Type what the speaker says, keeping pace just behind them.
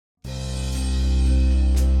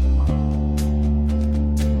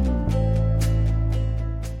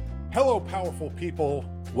wonderful people.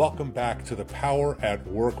 Welcome back to the Power at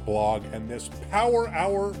Work blog and this Power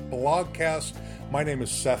Hour blogcast. My name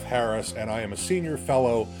is Seth Harris, and I am a senior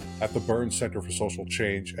fellow at the Burns Center for Social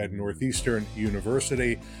Change at Northeastern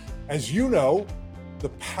University. As you know, the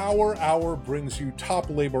Power Hour brings you top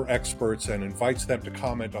labor experts and invites them to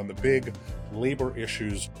comment on the big labor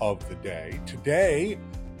issues of the day. Today,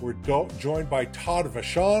 we're joined by Todd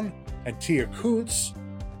Vachon and Tia Koonse.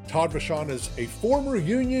 Todd Vachon is a former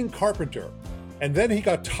union carpenter, and then he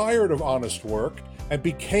got tired of honest work and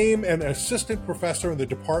became an assistant professor in the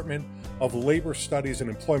Department of Labor Studies and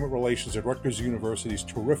Employment Relations at Rutgers University's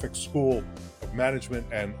terrific School of Management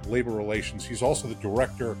and Labor Relations. He's also the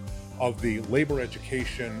director of the Labor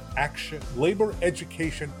Education Action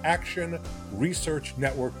Research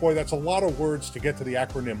Network. Boy, that's a lot of words to get to the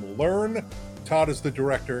acronym LEARN. Todd is the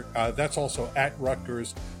director. That's also at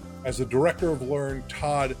Rutgers. As the director of LEARN,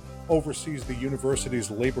 Todd oversees the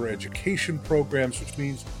university's labor education programs, which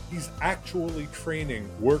means he's actually training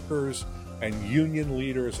workers and union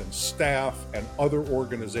leaders and staff and other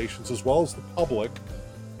organizations, as well as the public,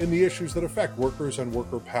 in the issues that affect workers and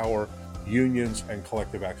worker power, unions, and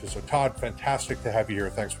collective action. So Todd, fantastic to have you here.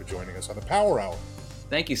 Thanks for joining us on the Power Hour.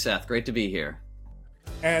 Thank you, Seth. Great to be here.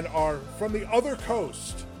 And from the other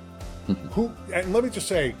coast, and let me just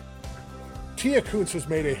say, Tia Koonse has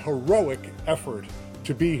made a heroic effort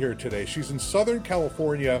to be here today. She's in Southern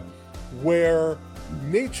California, where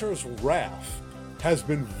nature's wrath has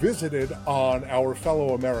been visited on our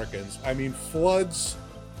fellow Americans. I mean, floods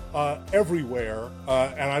everywhere,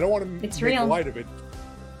 and I don't want to make light of it.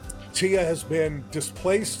 Tia has been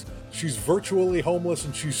displaced. She's virtually homeless,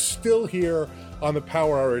 and she's still here on the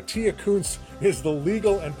Power Hour. Tia Koonse is the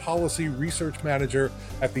Legal and Policy Research Manager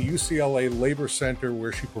at the UCLA Labor Center,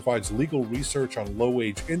 where she provides legal research on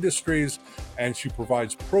low-wage industries, and she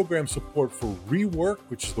provides program support for Rework,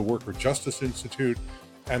 which is the Worker Justice Institute,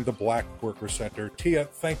 and the Black Worker Center. Tia,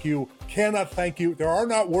 thank you. Cannot thank you. There are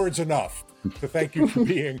not words enough to thank you for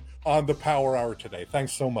being on the Power Hour today.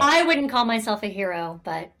 Thanks so much. I wouldn't call myself a hero,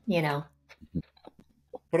 but, you know.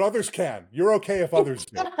 But others can. You're okay if others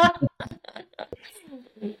do.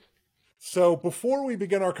 So before we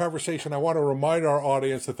begin our conversation, I want to remind our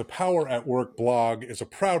audience that the Power at Work blog is a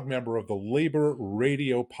proud member of the Labor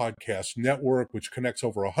Radio Podcast Network, which connects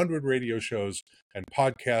over 100 radio shows and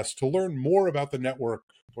podcasts. To learn more about the network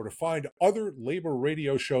or to find other labor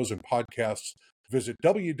radio shows and podcasts, visit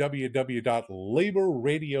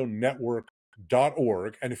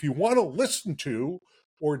www.laborradionetwork.org. And if you want to listen to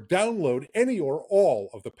or download any or all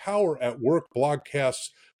of the Power at Work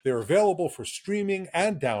blogcasts, they're available for streaming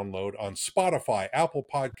and download on Spotify, Apple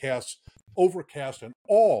Podcasts, Overcast, and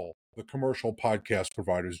all the commercial podcast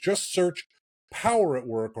providers. Just search Power at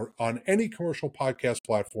Work or on any commercial podcast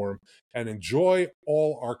platform and enjoy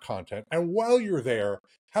all our content. And while you're there,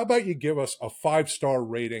 how about you give us a 5-star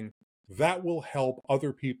rating? That will help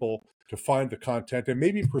other people to find the content and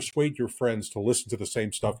maybe persuade your friends to listen to the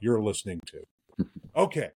same stuff you're listening to.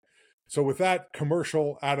 Okay, so with that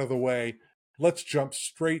commercial out of the way, let's jump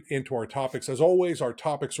straight into our topics. As always, our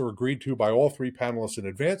topics are agreed to by all three panelists in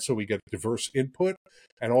advance, so we get diverse input.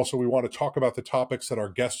 And also, we want to talk about the topics that our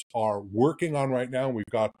guests are working on right now. We've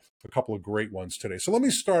got a couple of great ones today. So let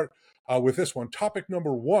me start with this one. Topic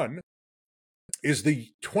number one is the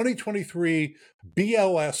 2023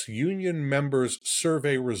 BLS Union Members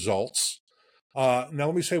Survey results. Now,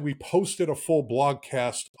 let me say we posted a full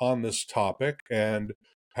blogcast on this topic and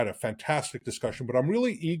had a fantastic discussion, but I'm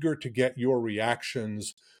really eager to get your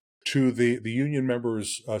reactions to the union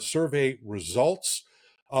members' survey results,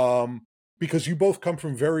 because you both come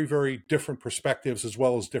from very, very different perspectives as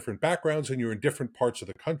well as different backgrounds, and you're in different parts of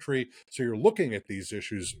the country, so you're looking at these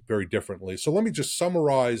issues very differently. So let me just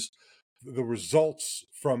summarize the results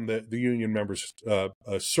from the union members'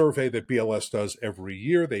 survey that BLS does every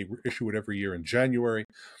year. They issue it every year in January.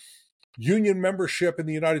 Union membership in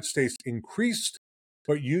the United States increased,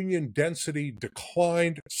 but union density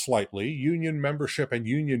declined slightly. Union membership and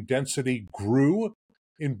union density grew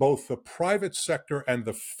in both the private sector and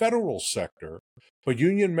the federal sector, but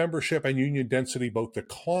union membership and union density both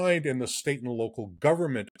declined in the state and local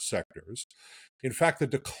government sectors. In fact, the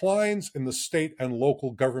declines in the state and local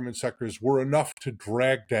government sectors were enough to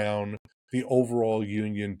drag down the overall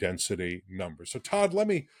union density numbers. So Todd, let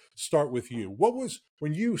me start with you.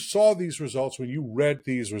 When you saw these results, when you read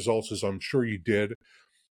these results, as I'm sure you did,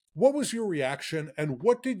 what was your reaction, and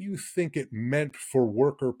what did you think it meant for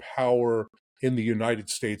worker power in the United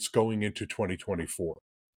States going into 2024?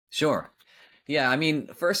 Sure. Yeah, I mean,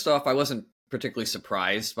 first off, I wasn't particularly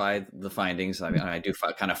surprised by the findings. I mean, I do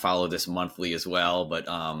kind of follow this monthly as well, but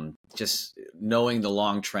just knowing the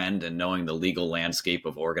long trend and knowing the legal landscape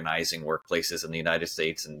of organizing workplaces in the United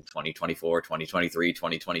States in 2024, 2023,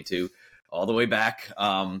 2022, all the way back,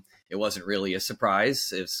 it wasn't really a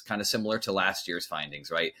surprise. It's kind of similar to last year's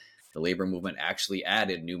findings, right? The labor movement actually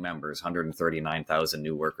added new members. 139,000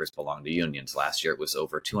 new workers belong to unions. Last year, it was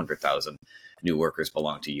over 200,000 new workers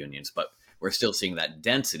belong to unions. But we're still seeing that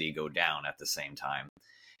density go down at the same time.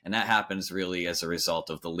 And that happens really as a result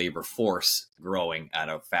of the labor force growing at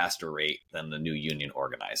a faster rate than the new union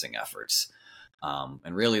organizing efforts.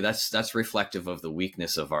 And really, that's reflective of the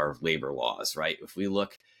weakness of our labor laws, right? If we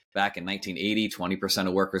look back in 1980, 20%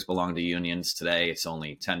 of workers belonged to unions. Today, it's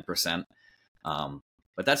only 10%.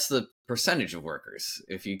 But that's the percentage of workers.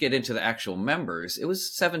 If you get into the actual members, it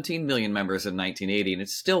was 17 million members in 1980, and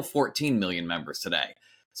it's still 14 million members today.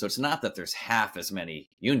 So it's not that there's half as many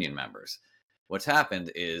union members. What's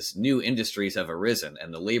happened is new industries have arisen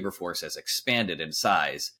and the labor force has expanded in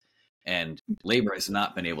size, and labor has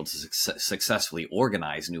not been able to successfully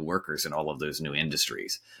organize new workers in all of those new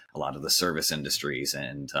industries. A lot of the service industries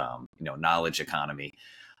and knowledge economy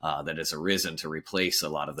that has arisen to replace a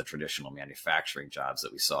lot of the traditional manufacturing jobs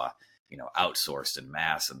that we saw, outsourced in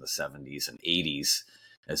mass in the 70s and 80s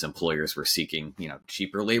as employers were seeking,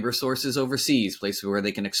 cheaper labor sources overseas, places where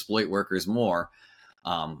they can exploit workers more.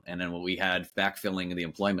 And then what we had backfilling the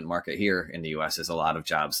employment market here in the U.S. is a lot of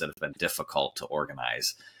jobs that have been difficult to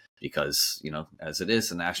organize because, as it is,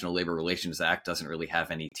 the National Labor Relations Act doesn't really have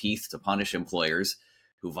any teeth to punish employers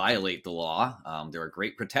who violate the law. There are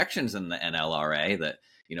great protections in the NLRA that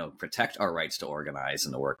protect our rights to organize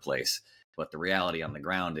in the workplace. But the reality on the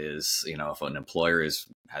ground is, if an employer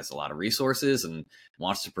has a lot of resources and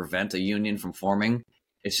wants to prevent a union from forming,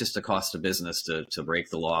 it's just a cost of business to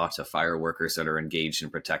break the law, to fire workers that are engaged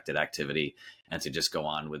in protected activity, and to just go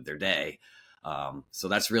on with their day. So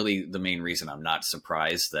that's really the main reason I'm not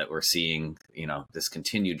surprised that we're seeing, this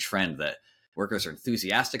continued trend that workers are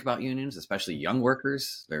enthusiastic about unions, especially young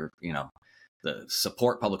workers. They're,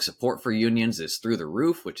 the public support for unions is through the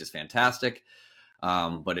roof, which is fantastic.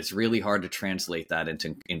 But it's really hard to translate that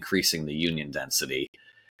into increasing the union density.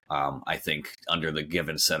 I think under the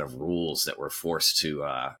given set of rules that we're forced to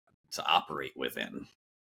operate within.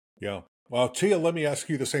 Yeah. Well, Tia, let me ask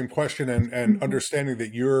you the same question, and understanding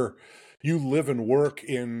that you live and work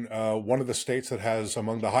in one of the states that has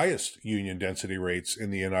among the highest union density rates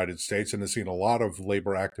in the United States and has seen a lot of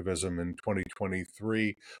labor activism in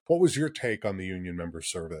 2023. What was your take on the union member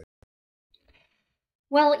survey?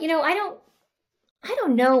 Well, I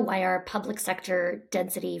don't know why our public sector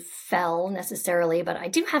density fell necessarily, but I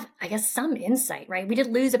do have, I guess, some insight, right? We did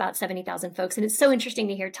lose about 70,000 folks. And it's so interesting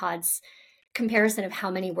to hear Todd's comparison of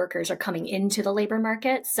how many workers are coming into the labor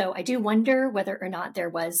market. So I do wonder whether or not there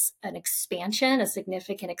was an expansion, a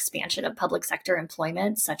significant expansion of public sector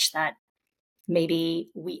employment, such that maybe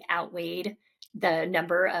we outweighed the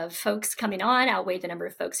number of folks coming on, outweighed the number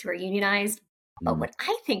of folks who are unionized. But what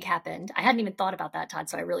I think happened, I hadn't even thought about that, Todd,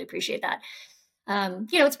 so I really appreciate that.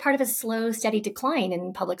 It's part of a slow, steady decline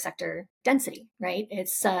in public sector density, right?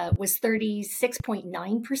 It's was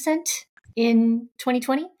 36.9% in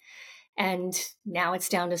 2020. And now it's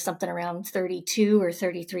down to something around 32 or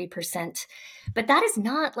 33%. But that is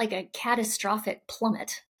not like a catastrophic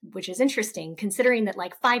plummet, which is interesting considering that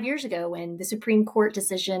like 5 years ago when the Supreme Court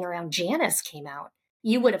decision around Janus came out,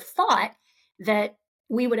 you would have thought that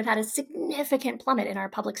we would have had a significant plummet in our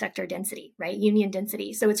public sector density, right? Union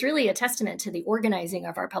density. So it's really a testament to the organizing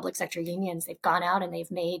of our public sector unions. They've gone out and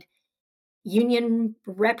they've made union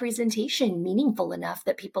representation meaningful enough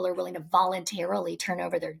that people are willing to voluntarily turn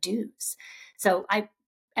over their dues. So I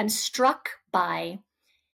am struck by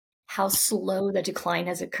how slow the decline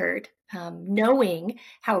has occurred, knowing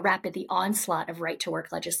how rapid the onslaught of right to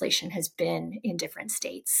work legislation has been in different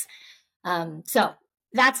states. So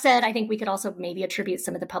that said, I think we could also maybe attribute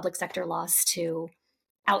some of the public sector loss to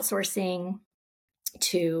outsourcing,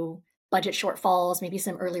 to budget shortfalls, maybe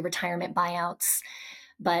some early retirement buyouts.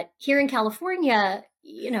 But here in California,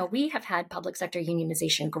 we have had public sector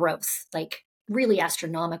unionization growth, like really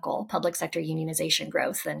astronomical public sector unionization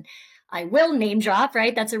growth. And I will name drop,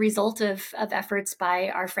 right? That's a result of efforts by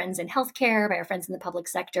our friends in healthcare, by our friends in the public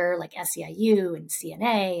sector, like SEIU and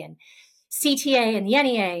CNA and CTA and the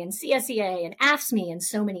NEA and CSEA and AFSCME and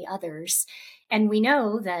so many others. And we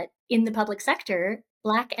know that in the public sector,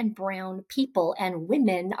 Black and brown people and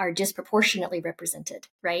women are disproportionately represented,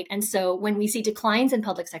 right? And so when we see declines in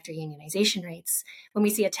public sector unionization rates, when we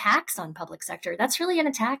see attacks on public sector, that's really an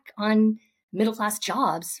attack on middle-class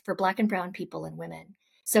jobs for Black and brown people and women.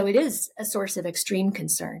 So it is a source of extreme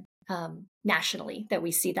concern nationally that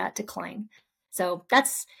we see that decline. So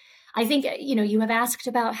that's, I think, you have asked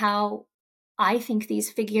about how I think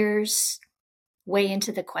these figures weigh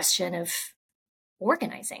into the question of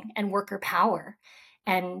organizing and worker power.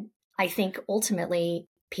 And I think ultimately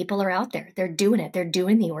people are out there. They're doing it. They're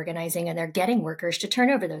doing the organizing and they're getting workers to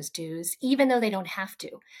turn over those dues, even though they don't have to.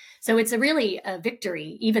 So it's really a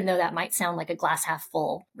victory, even though that might sound like a glass half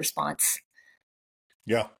full response.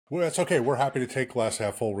 Yeah, well, that's okay. We're happy to take glass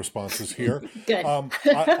half full responses here. Good.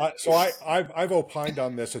 I've opined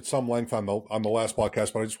on this at some length on the last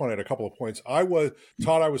podcast, but I just want to add a couple of points.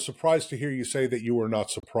 Todd, I was surprised to hear you say that you were not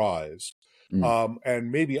surprised,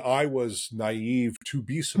 and maybe I was naive to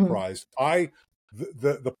be surprised.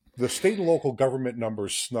 The state and local government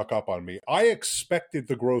numbers snuck up on me. I expected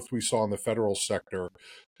the growth we saw in the federal sector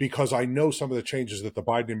because I know some of the changes that the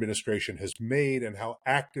Biden administration has made and how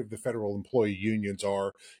active the federal employee unions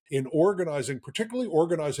are in organizing, particularly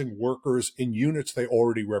organizing workers in units they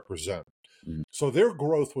already represent. So their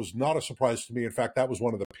growth was not a surprise to me. In fact, that was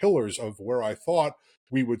one of the pillars of where I thought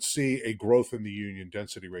we would see a growth in the union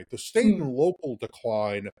density rate. The state and local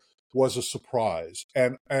decline was a surprise.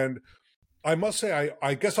 And I must say,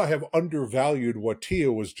 I guess I have undervalued what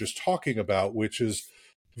Tia was just talking about, which is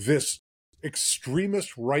this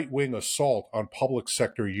extremist right-wing assault on public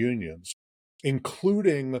sector unions,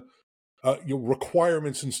 including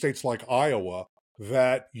requirements in states like Iowa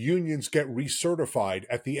that unions get recertified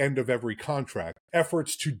at the end of every contract,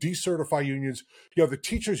 efforts to decertify unions. The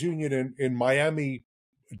teachers union in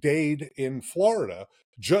Miami-Dade in Florida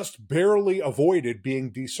just barely avoided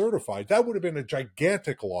being decertified. That would have been a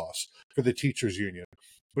gigantic loss for the teachers union.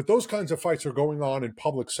 But those kinds of fights are going on in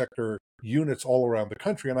public sector units all around the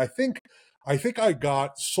country. And I think I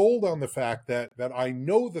got sold on the fact that I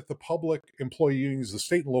know that the public employee unions, the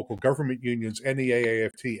state and local government unions, NEA,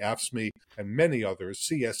 AFT, AFSCME, and many others,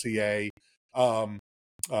 CSEA, the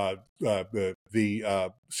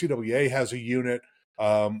CWA has a unit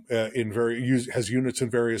has units in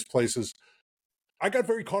various places. I got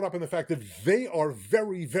very caught up in the fact that they are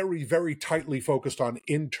very, very, very tightly focused on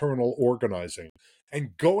internal organizing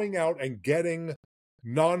and going out and getting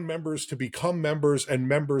non-members to become members and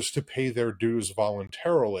members to pay their dues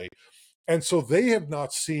voluntarily. And so they have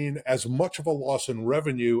not seen as much of a loss in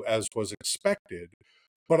revenue as was expected.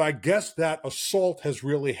 But I guess that assault has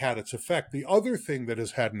really had its effect. The other thing that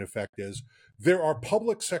has had an effect is there are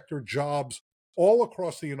public sector jobs all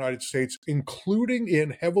across the United States, including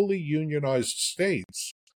in heavily unionized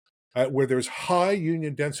states, where there's high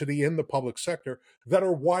union density in the public sector, that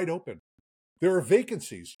are wide open. There are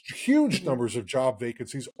vacancies, huge numbers of job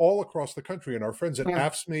vacancies all across the country. And our friends at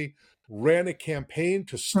AFSCME ran a campaign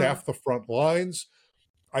to staff the front lines.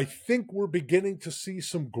 I think we're beginning to see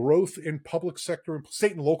some growth in public sector,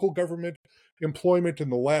 state and local government employment in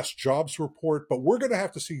the last jobs report, but we're going to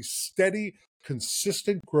have to see steady,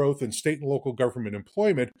 consistent growth in state and local government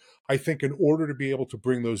employment, I think, in order to be able to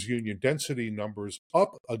bring those union density numbers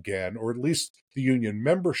up again, or at least the union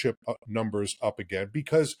membership numbers up again,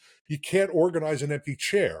 because you can't organize an empty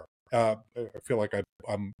chair. I feel like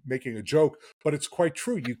I'm making a joke, but it's quite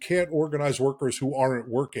true. You can't organize workers who aren't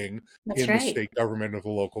working the state government or the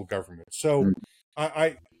local government. So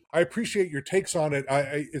I appreciate your takes on it.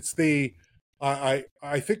 I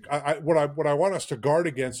think what I want us to guard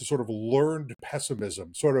against is sort of learned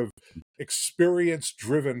pessimism, sort of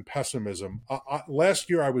experience-driven pessimism. Last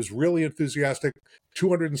year, I was really enthusiastic.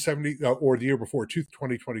 270, or the year before,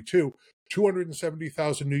 2022,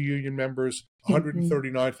 270,000 new union members,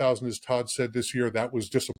 139,000, as Todd said this year. That was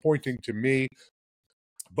disappointing to me,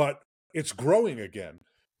 but it's growing again.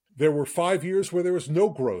 There were 5 years where there was no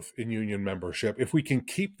growth in union membership. If we can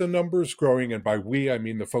keep the numbers growing, and by we, I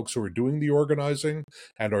mean the folks who are doing the organizing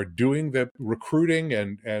and are doing the recruiting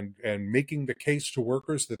and making the case to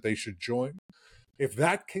workers that they should join, if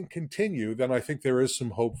that can continue, then I think there is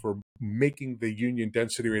some hope for making the union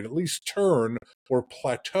density rate at least turn or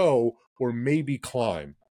plateau or maybe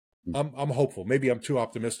climb. I'm hopeful. Maybe I'm too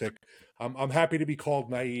optimistic. I'm happy to be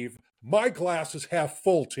called naive. My glass is half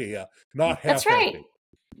full, Tia, not half empty.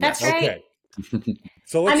 That's right. Okay.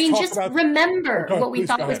 So let's just remember what we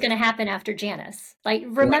thought was going to happen after Janus. Like,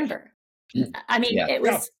 remember. Right. I mean, it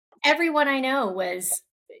was everyone I know was,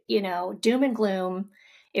 doom and gloom.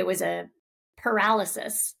 It was a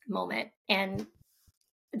paralysis moment. And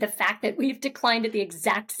the fact that we've declined at the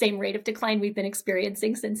exact same rate of decline we've been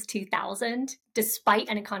experiencing since 2000, despite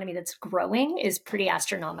an economy that's growing, is pretty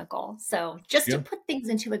astronomical. So just to put things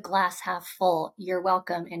into a glass half full, you're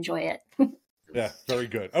welcome. Enjoy it. Yeah, very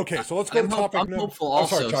good. Okay, so let's go to topic number. I'm hopeful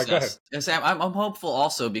also. Sorry, go ahead. Sam, I'm hopeful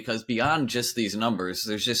also because beyond just these numbers,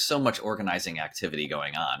 there's just so much organizing activity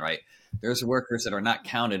going on, right? There's workers that are not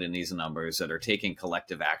counted in these numbers that are taking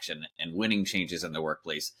collective action and winning changes in their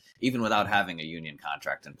workplace, even without having a union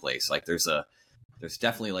contract in place. Like there's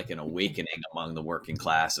definitely like an awakening among the working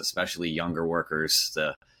class, especially younger workers,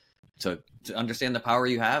 to understand the power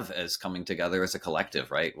you have as coming together as a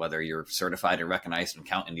collective, right? Whether you're certified and recognized and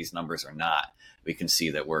counting these numbers or not, we can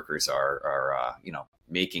see that workers are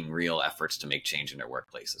making real efforts to make change in their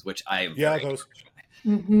workplaces, which I am very those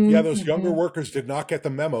Mm-hmm, those younger mm-hmm. workers did not get the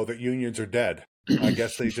memo that unions are dead. I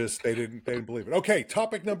guess they didn't believe it. Okay,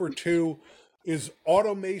 topic number 2 is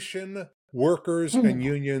automation, workers, and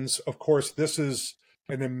unions. Of course, this is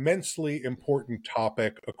an immensely important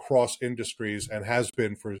topic across industries and has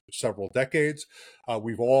been for several decades.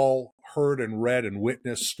 We've all heard and read and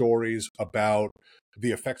witnessed stories about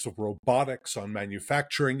the effects of robotics on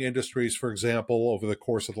manufacturing industries, for example, over the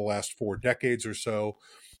course of the last 4 decades or so.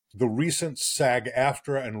 The recent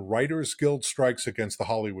SAG-AFTRA and Writers Guild strikes against the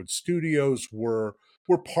Hollywood studios were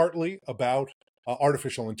partly about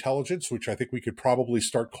artificial intelligence, which I think we could probably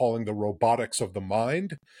start calling the robotics of the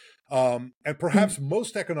mind. And perhaps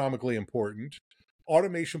most economically important,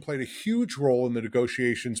 automation played a huge role in the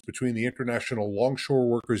negotiations between the International Longshore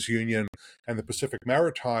Workers Union and the Pacific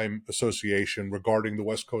Maritime Association regarding the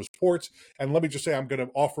West Coast ports. And let me just say, I'm going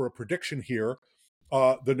to offer a prediction here.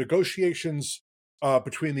 The negotiations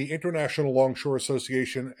between the International Longshore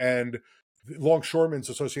Association and the Longshoremen's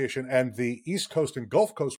Association and the East Coast and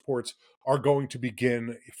Gulf Coast ports are going to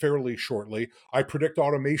begin fairly shortly. I predict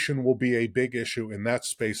automation will be a big issue in that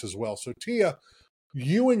space as well. So, Tia,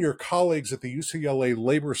 you and your colleagues at the UCLA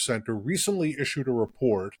Labor Center recently issued a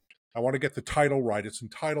report. I want to get the title right. It's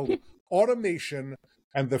entitled Automation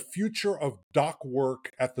and the Future of Dock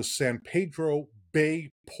Work at the San Pedro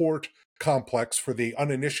Bay Port Complex. For the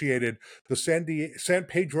uninitiated, the San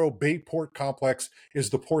Pedro Bay Port Complex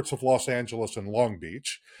is the ports of Los Angeles and Long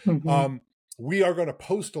Beach. Mm-hmm. We are going to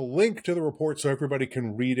post a link to the report so everybody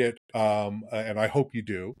can read it, and I hope you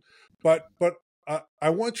do. But I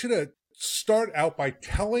want you to start out by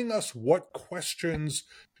telling us what questions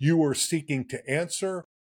you were seeking to answer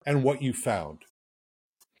and what you found.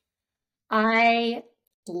 I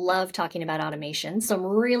love talking about automation. So I'm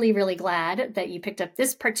really, really glad that you picked up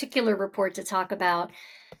this particular report to talk about.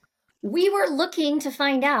 We were looking to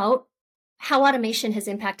find out how automation has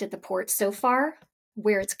impacted the port so far,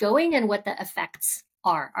 where it's going, and what the effects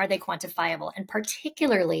are. Are they quantifiable? And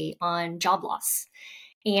particularly on job loss.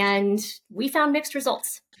 And we found mixed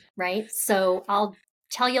results, right? So I'll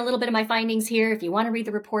tell you a little bit of my findings here. If you want to read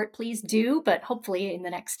the report, please do. But hopefully in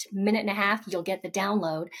the next minute and a half, you'll get the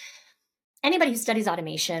download. Anybody who studies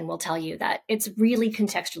automation will tell you that it's really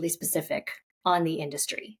contextually specific on the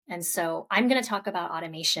industry. And so I'm going to talk about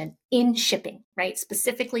automation in shipping, right?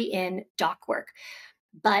 Specifically in dock work.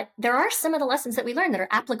 But there are some of the lessons that we learned that are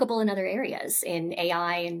applicable in other areas, in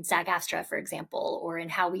AI and SAG-AFTRA, for example, or in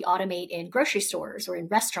how we automate in grocery stores or in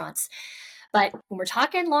restaurants. But when we're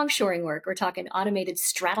talking longshoring work, we're talking automated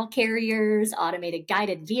straddle carriers, automated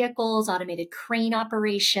guided vehicles, automated crane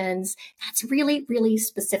operations. That's really, really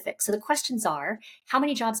specific. So the questions are, how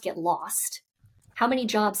many jobs get lost? How many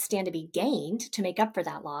jobs stand to be gained to make up for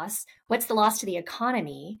that loss? What's the loss to the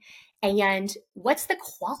economy? And what's the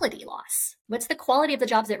quality loss? What's the quality of the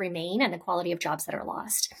jobs that remain and the quality of jobs that are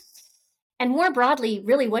lost? And more broadly,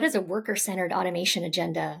 really, what does a worker-centered automation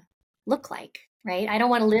agenda look like? Right? I don't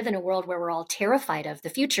want to live in a world where we're all terrified of the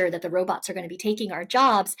future, that the robots are going to be taking our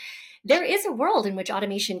jobs. There is a world in which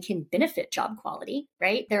automation can benefit job quality,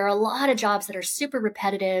 right? There are a lot of jobs that are super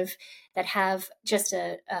repetitive, that have just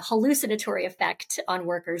a hallucinatory effect on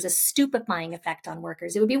workers, a stupefying effect on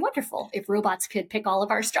workers. It would be wonderful if robots could pick all of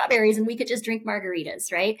our strawberries and we could just drink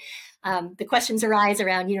margaritas, right? The questions arise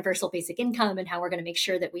around universal basic income and how we're going to make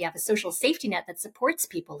sure that we have a social safety net that supports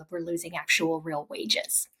people if we're losing actual real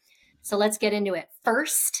wages. So let's get into it.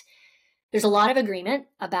 First, there's a lot of agreement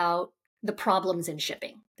about the problems in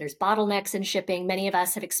shipping. There's bottlenecks in shipping. Many of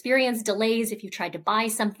us have experienced delays if you've tried to buy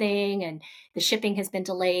something and the shipping has been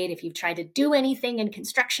delayed. If you've tried to do anything in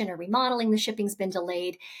construction or remodeling, the shipping's been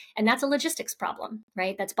delayed. And that's a logistics problem,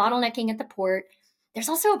 right? That's bottlenecking at the port. There's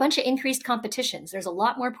also a bunch of increased competitions. There's a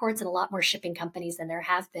lot more ports and a lot more shipping companies than there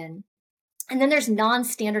have been. And then there's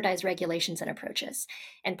non-standardized regulations and approaches,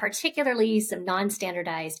 and particularly some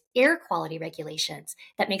non-standardized air quality regulations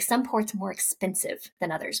that make some ports more expensive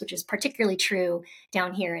than others, which is particularly true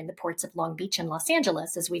down here in the ports of Long Beach and Los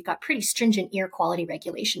Angeles, as we've got pretty stringent air quality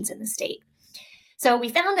regulations in the state. So we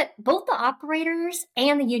found that both the operators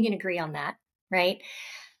and the union agree on that, right?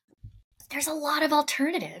 There's a lot of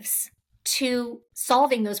alternatives to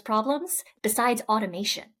solving those problems besides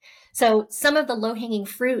automation. So some of the low-hanging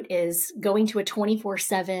fruit is going to a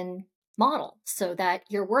 24/7 model so that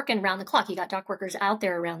you're working around the clock. You got dock workers out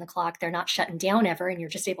there around the clock. They're not shutting down ever, and you're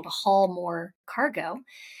just able to haul more cargo.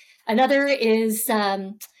 Another is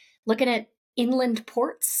looking at inland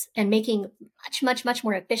ports and making much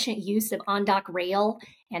more efficient use of on-dock rail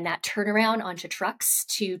and that turnaround onto trucks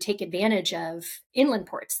to take advantage of inland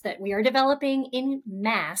ports that we are developing in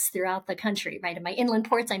mass throughout the country, right? And by inland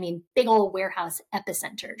ports, I mean big old warehouse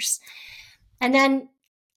epicenters. And then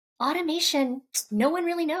automation, no one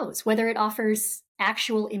really knows whether it offers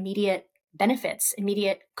actual immediate benefits,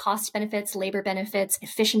 immediate cost benefits, labor benefits,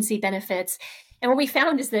 efficiency benefits. And what we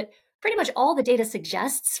found is that pretty much all the data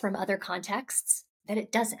suggests from other contexts that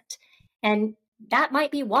it doesn't. And that might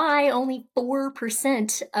be why only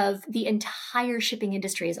 4% of the entire shipping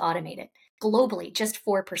industry is automated. Globally, just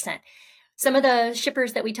 4%. Some of the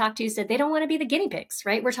shippers that we talked to said they don't want to be the guinea pigs,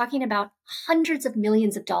 right? We're talking about hundreds of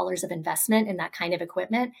millions of dollars of investment in that kind of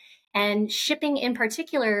equipment. And shipping in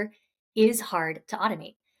particular is hard to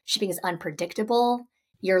automate. Shipping is unpredictable.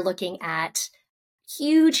 You're looking at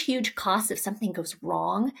huge costs if something goes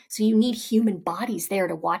wrong. So you need human bodies there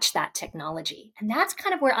to watch that technology. And that's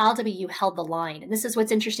kind of where ILWU held the line. And this is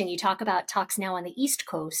what's interesting. You talk about talks now on the East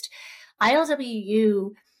Coast.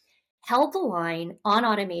 ILWU held the line on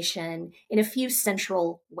automation in a few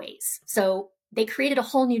central ways. So they created a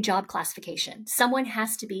whole new job classification. Someone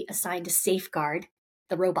has to be assigned to safeguard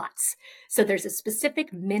the robots. So there's a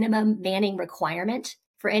specific minimum manning requirement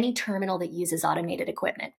for any terminal that uses automated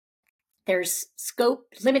equipment. There's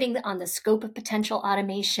limiting on the scope of potential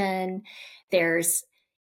automation. There's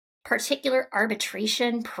particular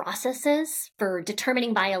arbitration processes for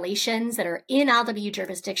determining violations that are in ILWU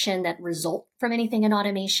jurisdiction that result from anything in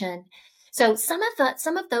automation. So some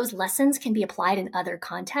of those lessons can be applied in other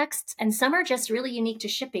contexts, and some are just really unique to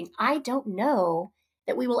shipping. I don't know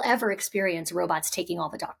that we will ever experience robots taking all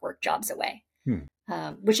the dock work jobs away,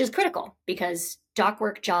 which is critical because dock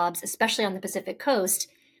work jobs, especially on the Pacific Coast,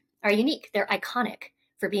 are unique. They're iconic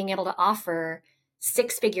for being able to offer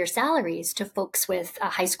six-figure salaries to folks with a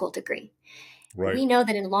high school degree. Right. We know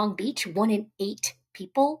that in Long Beach, 1 in 8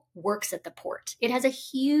 people works at the port. It's a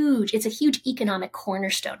huge economic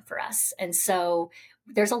cornerstone for us. And so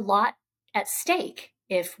there's a lot at stake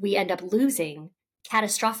if we end up losing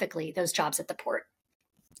catastrophically those jobs at the port.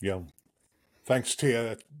 Yeah. Thanks, Tia.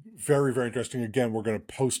 That's very, very interesting. Again, we're going to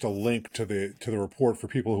post a link to the report for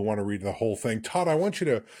people who want to read the whole thing. Todd, I want you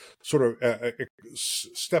to sort of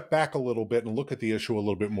step back a little bit and look at the issue a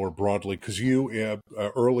little bit more broadly, because you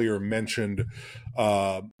earlier mentioned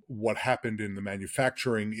what happened in the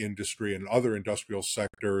manufacturing industry and other industrial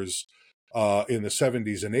sectors in the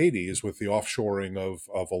 70s and 80s with the offshoring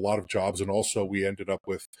of a lot of jobs. And also we ended up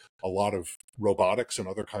with a lot of robotics and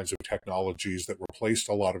other kinds of technologies that replaced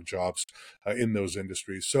a lot of jobs in those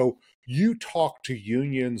industries. So you talk to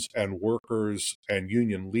unions and workers and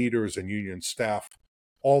union leaders and union staff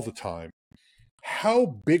all the time. How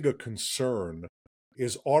big a concern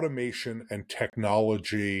is automation and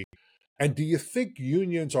technology? And do you think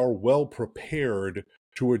unions are well prepared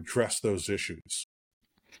to address those issues?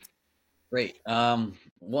 Great.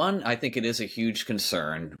 One, I think it is a huge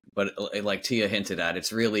concern, but like Tia hinted at,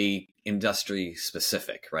 it's really industry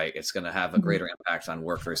specific, right? It's going to have a greater impact on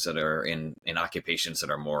workers that are in occupations that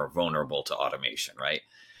are more vulnerable to automation, right?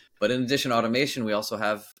 But in addition to automation, we also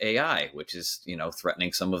have AI, which is,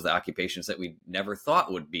 threatening some of the occupations that we never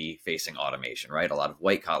thought would be facing automation, right? A lot of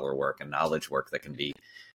white collar work and knowledge work that can be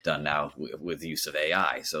done now with the use of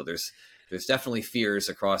AI. So there's definitely fears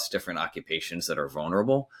across different occupations that are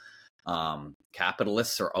vulnerable.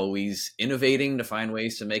 Capitalists are always innovating to find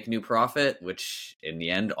ways to make new profit, which in the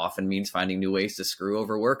end often means finding new ways to screw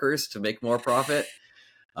over workers to make more profit.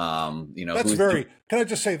 Can I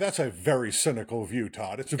just say that's a very cynical view,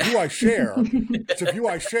 Todd. It's a view I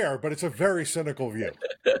share. But it's a very cynical view.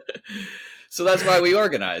 So that's why we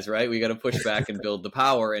organize, right? We got to push back and build the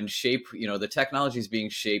power and shape, the technology is being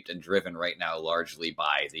shaped and driven right now largely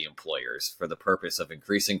by the employers for the purpose of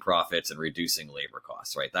increasing profits and reducing labor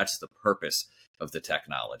costs, right? That's the purpose of the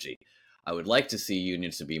technology. I would like to see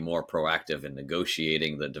unions to be more proactive in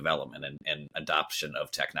negotiating the development and adoption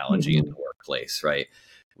of technology in the workplace, right?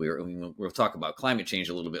 We'll talk about climate change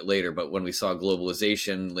a little bit later, but when we saw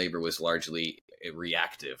globalization, labor was largely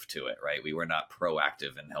reactive to it, right? We were not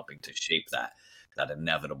proactive in helping to shape that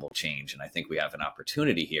inevitable change. And I think we have an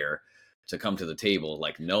opportunity here to come to the table,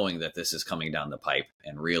 like knowing that this is coming down the pipe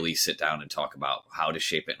and really sit down and talk about how to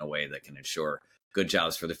shape it in a way that can ensure good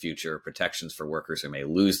jobs for the future, protections for workers who may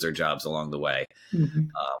lose their jobs along the way.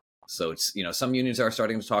 So it's, some unions are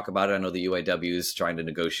starting to talk about it. I know the UAW is trying to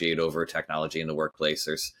negotiate over technology in the workplace.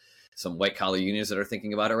 There's some white collar unions that are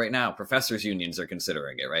thinking about it right now. Professors unions are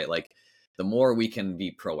considering it, right? Like the more we can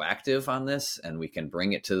be proactive on this and we can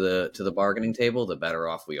bring it to the bargaining table, the better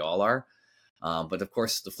off we all are. But of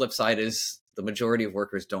course, the flip side is the majority of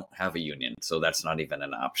workers don't have a union. So that's not even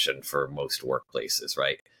an option for most workplaces,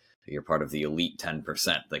 right? You're part of the elite 10%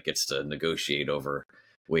 that gets to negotiate over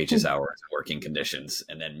wages, hours, working conditions.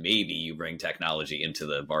 And then maybe you bring technology into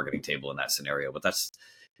the bargaining table in that scenario. But that's,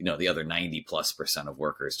 the other 90+% of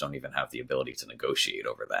workers don't even have the ability to negotiate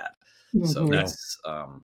over that. Mm-hmm. So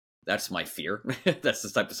that's my fear. That's the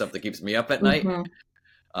type of stuff that keeps me up at night.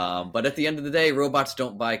 But at the end of the day, robots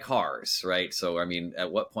don't buy cars, right? So, I mean,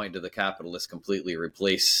 at what point do the capitalists completely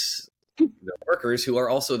replace the workers who are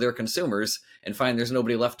also their consumers and find there's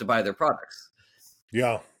nobody left to buy their products?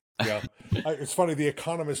 Yeah. It's funny. The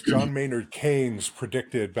economist John Maynard Keynes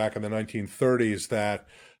predicted back in the 1930s that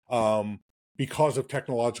because of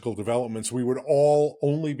technological developments, we would all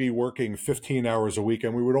only be working 15 hours a week,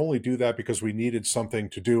 and we would only do that because we needed something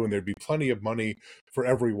to do, and there'd be plenty of money for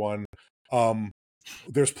everyone.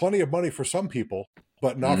 There's plenty of money for some people,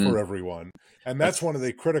 but not for everyone. And that's one of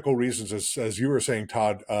the critical reasons, as you were saying,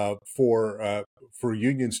 Todd, for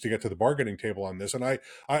unions to get to the bargaining table on this. And I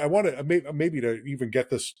want to maybe to even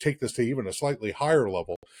take this to even a slightly higher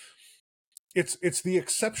level. It's the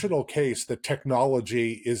exceptional case that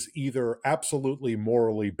technology is either absolutely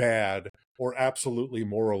morally bad or absolutely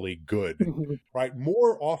morally good, right?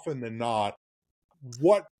 More often than not,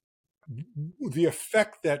 what the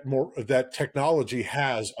effect that technology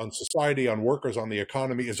has on society, on workers, on the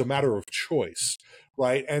economy is a matter of choice,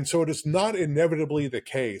 right? And so it is not inevitably the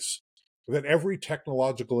case that every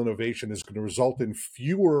technological innovation is going to result in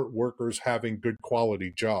fewer workers having good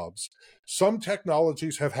quality jobs. Some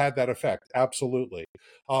technologies have had that effect, absolutely.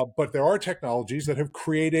 But there are technologies that have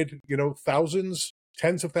created, thousands,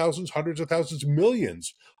 tens of thousands, hundreds of thousands,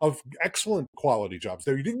 millions of excellent quality jobs.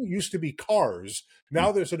 There didn't used to be cars.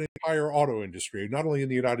 Now there's an entire auto industry, not only in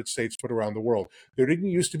the United States, but around the world. There didn't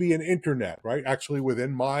used to be an internet, right? Actually,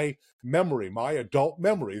 within my memory, my adult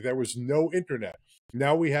memory, there was no internet.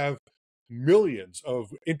 Now we have millions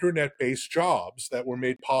of internet-based jobs that were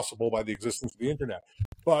made possible by the existence of the internet.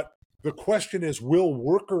 But the question is, will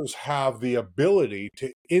workers have the ability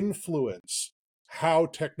to influence how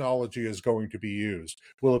technology is going to be used?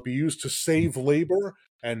 Will it be used to save labor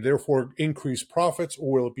and therefore increase profits,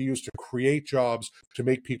 or will it be used to create jobs, to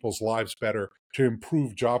make people's lives better, to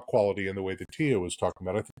improve job quality in the way that Tia was talking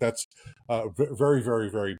about? I think that's a very, very,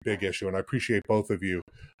 very big issue, and I appreciate both of you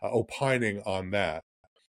opining on that.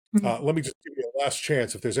 Let me just give you a last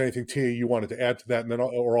chance if there's anything, Tia, you wanted to add to that, and then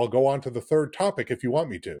I'll go on to the third topic if you want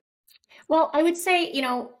me to. Well, I would say,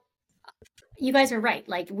 you guys are right.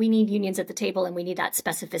 Like, we need unions at the table, and we need that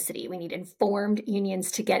specificity. We need informed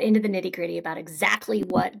unions to get into the nitty-gritty about exactly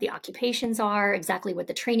what the occupations are, exactly what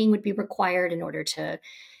the training would be required in order to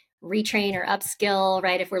retrain or upskill,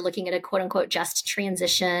 right? If we're looking at a quote unquote just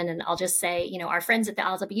transition. And I'll just say, our friends at the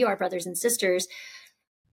LW, our brothers and sisters,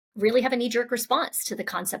 really have a knee-jerk response to the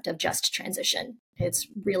concept of just transition. It's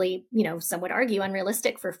really, some would argue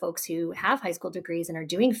unrealistic for folks who have high school degrees and are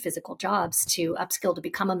doing physical jobs to upskill to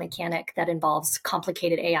become a mechanic that involves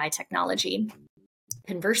complicated AI technology.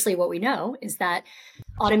 Conversely, what we know is that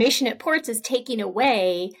automation at ports is taking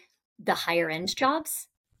away the higher end jobs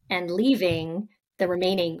and leaving the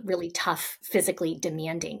remaining really tough, physically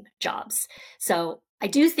demanding jobs. So I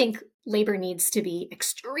do think labor needs to be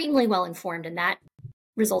extremely well informed, and that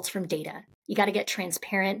results from data. You got to get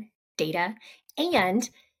transparent data, and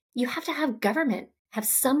you have to have government have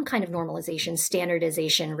some kind of normalization,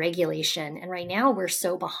 standardization, regulation. And right now we're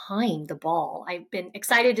so behind the ball. I've been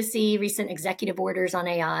excited to see recent executive orders on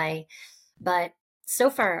AI, but so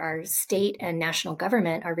far our state and national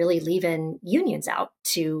government are really leaving unions out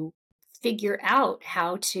to figure out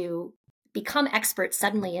how to become experts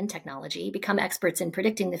suddenly in technology, become experts in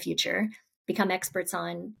predicting the future, become experts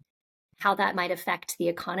on how that might affect the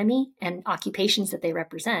economy and occupations that they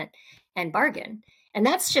represent, and bargain. And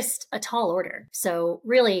that's just a tall order. So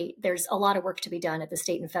really, there's a lot of work to be done at the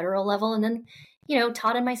state and federal level. And then,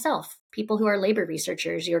 Todd and myself, people who are labor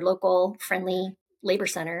researchers, your local friendly labor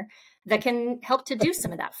center that can help to do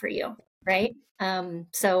some of that for you, right?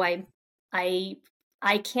 So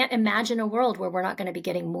I can't imagine a world where we're not going to be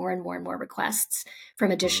getting more and more and more requests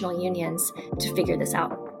from additional unions to figure this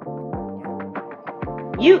out.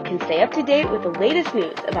 You can stay up to date with the latest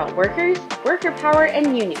news about workers, worker power,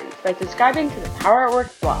 and unions by subscribing to the Power at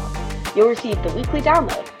Work blog. You'll receive the weekly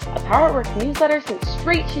download, a Power at Work newsletter sent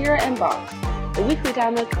straight to your inbox. The weekly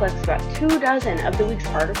download collects about 24 of the week's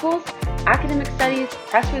articles, academic studies,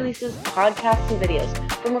 press releases, podcasts, and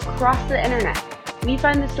videos from across the internet. We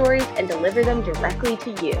find the stories and deliver them directly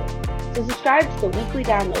to you. So subscribe to the weekly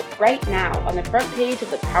download right now on the front page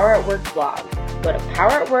of the Power at Work blog. Go to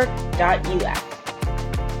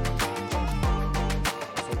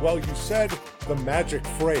poweratwork.us. Well, you said the magic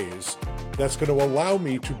phrase that's going to allow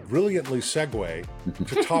me to brilliantly segue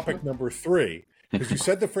to topic number 3, because you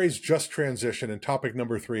said the phrase just transition, and topic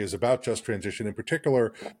number 3 is about just transition, in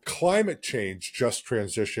particular, climate change, just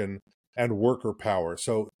transition, and worker power.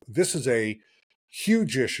 So this is a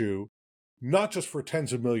huge issue, not just for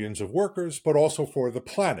tens of millions of workers, but also for the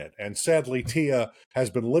planet. And sadly, Tia has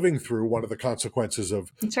been living through one of the consequences of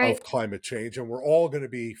climate change, and we're all going to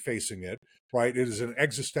be facing it, right? It is an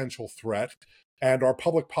existential threat, and our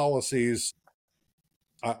public policies,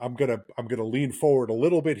 I'm going to lean forward a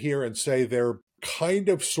little bit here and say they're kind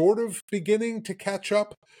of sort of beginning to catch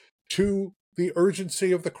up to the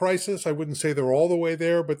urgency of the crisis. I wouldn't say they're all the way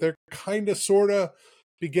there, but they're kind of sort of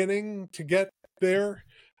beginning to get there.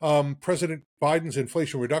 President Biden's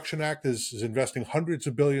Inflation Reduction Act is investing hundreds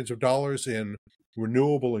of billions of dollars in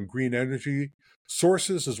renewable and green energy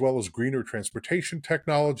sources, as well as greener transportation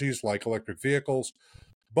technologies like electric vehicles.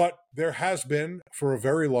 But there has been, for a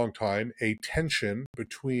very long time, a tension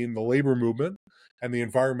between the labor movement and the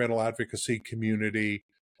environmental advocacy community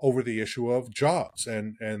over the issue of jobs.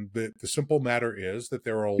 And the simple matter is that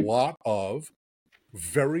there are a lot of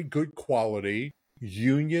very good quality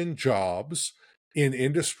union jobs in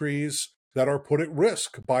industries that are put at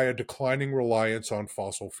risk by a declining reliance on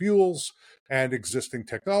fossil fuels and existing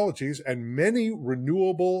technologies. And many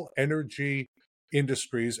renewable energy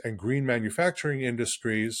industries and green manufacturing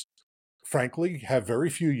industries, frankly, have very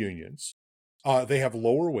few unions. They have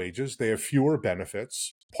lower wages. They have fewer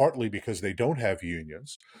benefits, partly because they don't have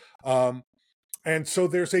unions. And so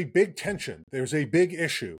there's a big tension. There's a big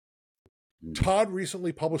issue. Todd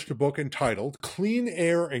recently published a book entitled Clean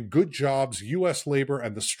Air and Good Jobs, U.S. Labor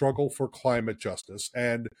and the Struggle for Climate Justice.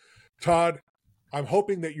 And Todd, I'm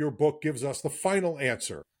hoping that your book gives us the final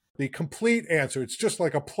answer, the complete answer. It's just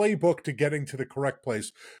like a playbook to getting to the correct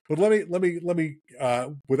place. But let me,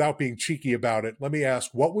 without being cheeky about it, let me ask,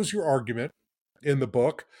 what was your argument in the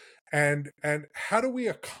book? And how do we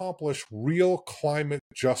accomplish real climate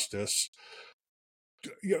justice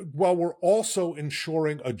while we're also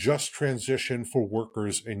ensuring a just transition for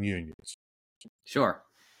workers and unions? Sure.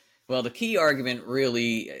 Well, the key argument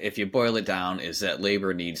really, if you boil it down, is that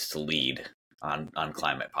labor needs to lead on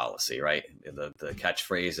climate policy, right? The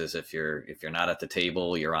catchphrase is if you're not at the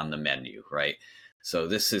table, you're on the menu, right? So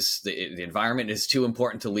this is the environment is too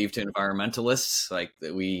important to leave to environmentalists. Like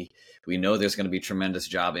we know there's going to be tremendous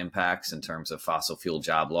job impacts in terms of fossil fuel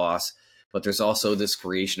job loss. But there's also this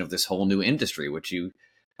creation of this whole new industry, which you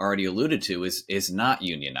already alluded to, is not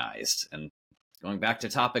unionized. And going back to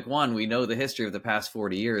topic 1, we know the history of the past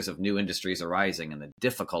 40 years of new industries arising and the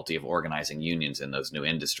difficulty of organizing unions in those new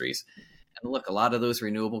industries. And look, a lot of those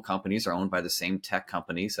renewable companies are owned by the same tech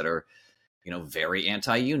companies that are, very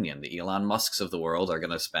anti-union. The Elon Musks of the world are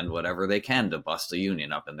going to spend whatever they can to bust a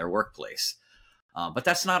union up in their workplace. But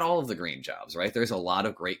that's not all of the green jobs, right? There's a lot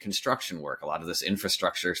of great construction work. A lot of this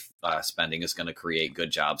infrastructure spending is going to create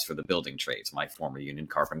good jobs for the building trades. My former union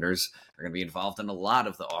carpenters are going to be involved in a lot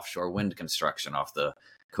of the offshore wind construction off the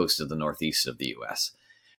coast of the northeast of the U.S.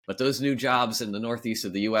 But those new jobs in the northeast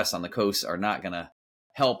of the U.S. on the coast are not going to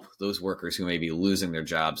help those workers who may be losing their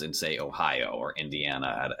jobs in, say, Ohio or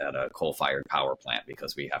Indiana at a coal-fired power plant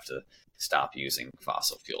because we have to stop using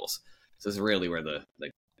fossil fuels. So this is really where the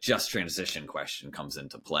just transition question comes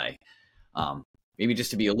into play. Maybe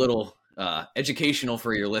just to be a little educational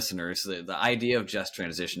for your listeners, the idea of just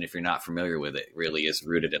transition, if you're not familiar with it, really is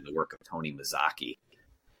rooted in the work of Tony Mazzocchi,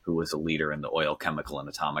 who was a leader in the Oil, Chemical, and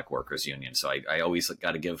Atomic Workers Union. So I always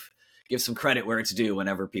got to give some credit where it's due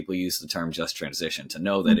whenever people use the term just transition, to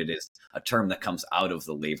know that it is a term that comes out of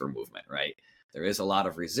the labor movement, right? There is a lot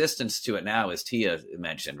of resistance to it now, as Tia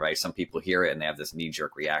mentioned, right? Some people hear it and they have this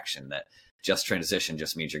knee-jerk reaction that just transition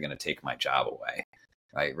just means you're going to take my job away,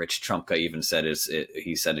 right? Rich Trumka even said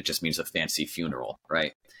he said it just means a fancy funeral,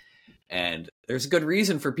 right? And there's a good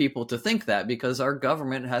reason for people to think that, because our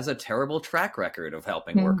government has a terrible track record of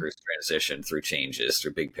helping workers transition through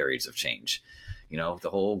big periods of change. The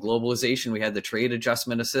whole globalization, we had the Trade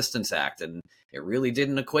Adjustment Assistance Act, and it really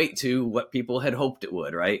didn't equate to what people had hoped it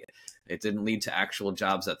would, right? It didn't lead to actual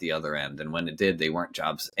jobs at the other end. And when it did, they weren't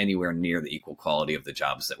jobs anywhere near the equal quality of the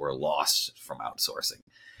jobs that were lost from outsourcing.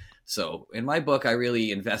 So in my book, I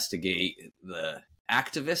really investigate the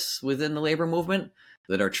activists within the labor movement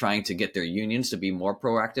that are trying to get their unions to be more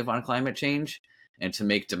proactive on climate change and to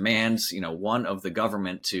make demands, one, of the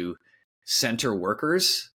government to center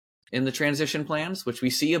workers in the transition plans, which we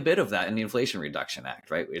see a bit of that in the Inflation Reduction Act,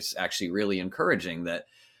 right? It's actually really encouraging that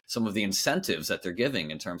some of the incentives that they're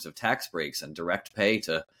giving in terms of tax breaks and direct pay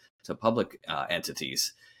to public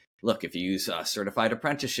entities. Look, if you use certified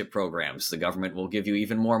apprenticeship programs, the government will give you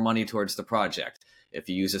even more money towards the project. If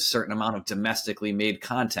you use a certain amount of domestically made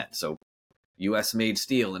content, so U.S. made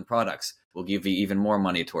steel and products, will give you even more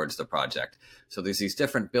money towards the project. So there's these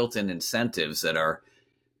different built-in incentives that are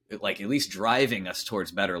like at least driving us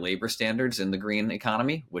towards better labor standards in the green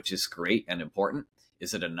economy, which is great and important.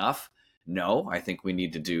 Is it enough? No, I think we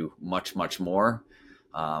need to do much, much more.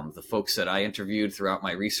 The folks that I interviewed throughout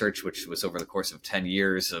my research, which was over the course of 10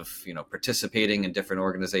 years of participating in different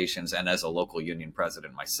organizations and as a local union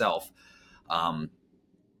president myself,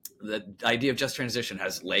 the idea of just transition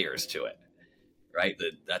has layers to it, right?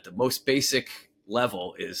 At the most basic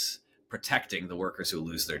level is protecting the workers who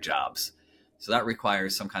lose their jobs. So that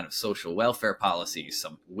requires some kind of social welfare policies,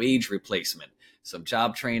 some wage replacement, some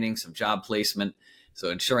job training, some job placement. So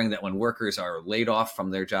ensuring that when workers are laid off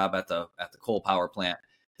from their job at the coal power plant,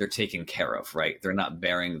 they're taken care of, right? They're not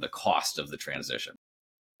bearing the cost of the transition.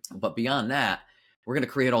 But beyond that, we're going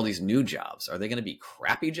to create all these new jobs. Are they going to be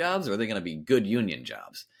crappy jobs or are they going to be good union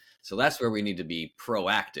jobs? So that's where we need to be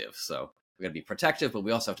proactive. So we're going to be protective, but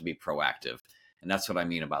we also have to be proactive. And that's what I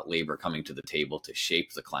mean about labor coming to the table to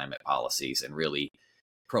shape the climate policies and really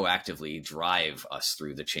proactively drive us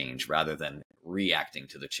through the change rather than reacting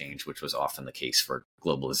to the change, which was often the case for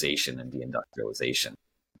globalization and deindustrialization.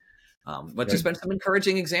 But there's been some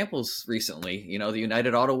encouraging examples recently. The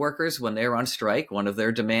United Auto Workers, when they were on strike, one of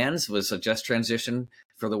their demands was a just transition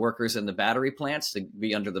for the workers in the battery plants to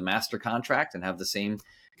be under the master contract and have the same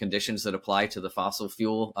conditions that apply to the fossil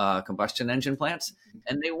fuel combustion engine plants.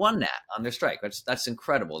 And they won that on their strike. That's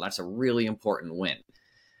incredible. That's a really important win.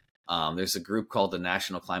 There's a group called the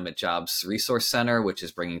National Climate Jobs Resource Center, which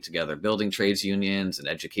is bringing together building trades unions and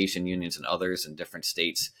education unions and others in different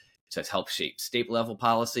states to help shape state level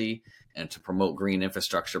policy and to promote green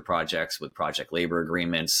infrastructure projects with project labor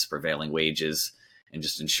agreements, prevailing wages, and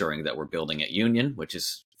just ensuring that we're building at union, which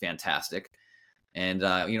is fantastic. And,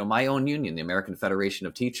 my own union, the American Federation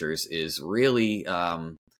of Teachers, is really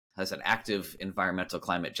has an active environmental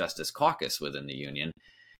climate justice caucus within the union.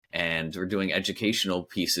 And we're doing educational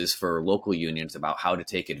pieces for local unions about how to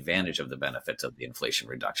take advantage of the benefits of the Inflation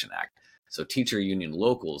Reduction Act. So teacher union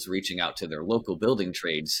locals reaching out to their local building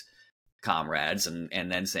trades comrades and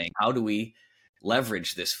then saying, how do we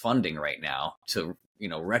leverage this funding right now to,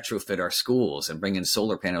 retrofit our schools and bring in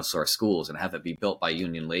solar panels to our schools and have it be built by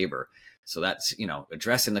union labor. So that's,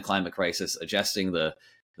 addressing the climate crisis, adjusting the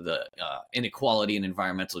inequality and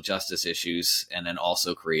environmental justice issues, and then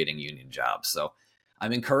also creating union jobs. So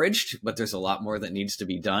I'm encouraged, but there's a lot more that needs to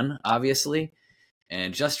be done, obviously.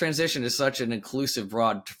 And just transition is such an inclusive,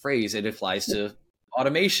 broad phrase. It applies to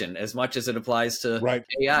automation as much as it applies to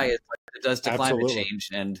AI, as much as it does to climate change.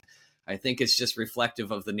 And I think it's just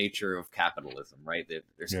reflective of the nature of capitalism, right?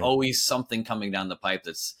 There's always something coming down the pipe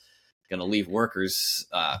that's going to leave workers,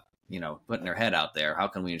 putting their head out there. How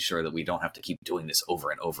can we ensure that we don't have to keep doing this over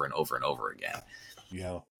and over and over and over again?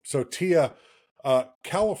 Yeah. So Tia,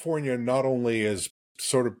 California not only is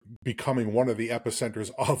sort of becoming one of the epicenters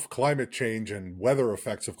of climate change and weather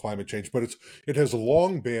effects of climate change, but it has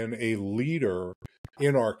long been a leader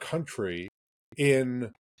in our country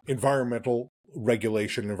in environmental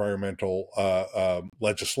regulation, environmental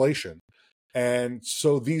legislation. And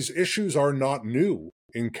so these issues are not new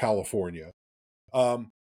in California.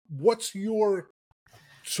 What's your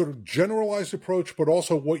sort of generalized approach, but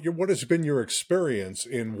also what has been your experience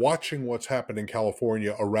in watching what's happened in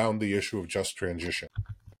California around the issue of just transition?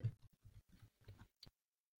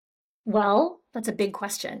 Well, that's a big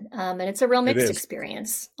question. And it's a real mixed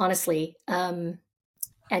experience, honestly. And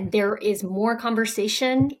there is more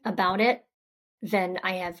conversation about it than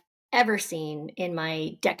I have ever seen in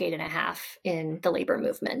my decade and a half in the labor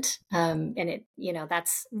movement. And it,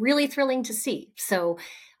 that's really thrilling to see. So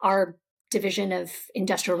our Division of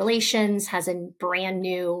Industrial Relations has a brand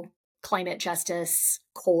new climate justice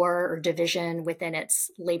core or division within its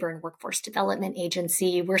Labor and Workforce Development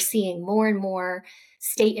Agency. We're seeing more and more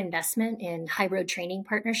state investment in high road training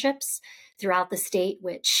partnerships throughout the state,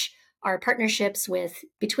 which are partnerships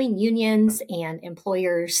between unions and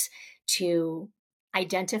employers to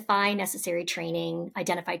identify necessary training,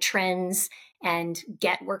 identify trends, and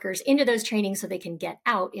get workers into those trainings so they can get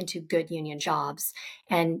out into good union jobs.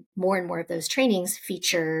 And more of those trainings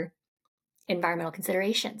feature environmental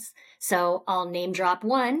considerations. So I'll name drop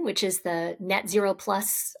one, which is the Net Zero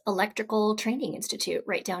Plus Electrical Training Institute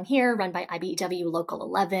right down here, run by IBEW Local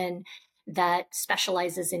 11, that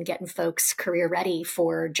specializes in getting folks career ready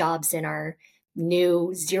for jobs in our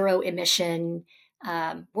new zero emission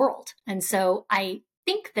world. And so I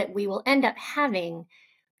think that we will end up having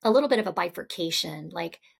a little bit of a bifurcation,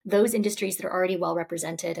 like those industries that are already well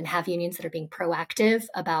represented and have unions that are being proactive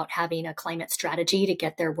about having a climate strategy to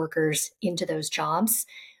get their workers into those jobs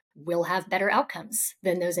will have better outcomes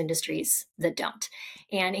than those industries that don't.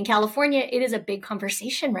 And in California, it is a big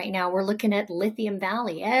conversation right now. We're looking at Lithium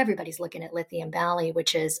Valley. Everybody's looking at Lithium Valley,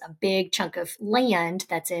 which is a big chunk of land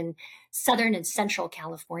that's in southern and central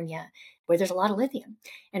California, where there's a lot of lithium.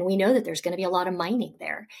 And we know that there's going to be a lot of mining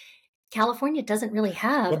there. California doesn't really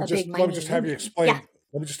have a big mining. Let me just have you explain. Yeah.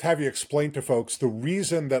 Let me just have you explain to folks the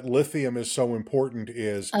reason that lithium is so important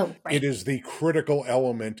is it is the critical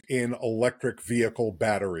element in electric vehicle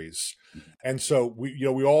batteries. And so we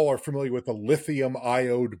all are familiar with the lithium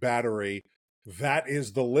iode battery. That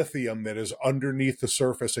is the lithium that is underneath the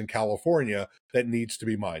surface in California that needs to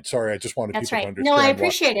be mined. Sorry, I just wanted people to understand. No, I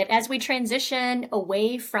appreciate it. As we transition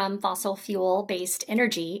away from fossil fuel-based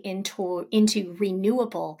energy into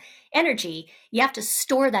renewable energy, you have to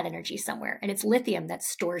store that energy somewhere, and it's lithium that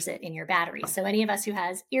stores it in your battery. So any of us who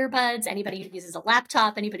has earbuds, anybody who uses a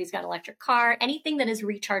laptop, anybody who's got an electric car, anything that is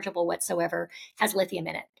rechargeable whatsoever has lithium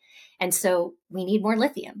in it. And so we need more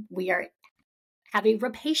lithium. We have a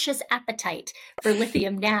rapacious appetite for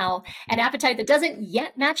lithium now, an appetite that doesn't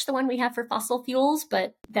yet match the one we have for fossil fuels,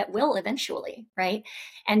 but that will eventually, right?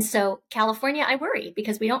 And so California, I worry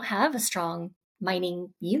because we don't have a strong mining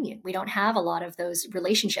union. We don't have a lot of those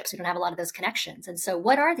relationships. We don't have a lot of those connections. And so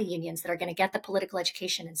what are the unions that are going to get the political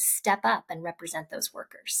education and step up and represent those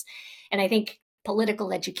workers? And I think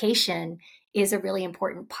political education is a really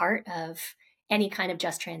important part of any kind of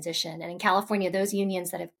just transition. And in California, those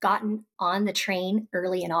unions that have gotten on the train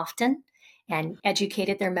early and often and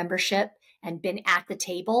educated their membership and been at the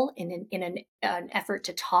table in an effort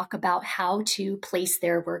to talk about how to place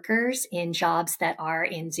their workers in jobs that are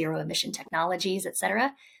in zero emission technologies, et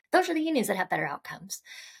cetera, those are the unions that have better outcomes.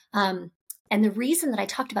 And the reason that I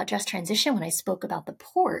talked about just transition when I spoke about the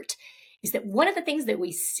port is that one of the things that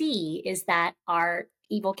we see is that our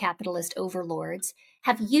evil capitalist overlords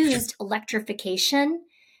have used electrification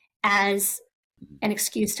as an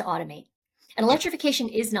excuse to automate. And electrification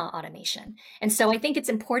is not automation. And so I think it's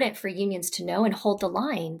important for unions to know and hold the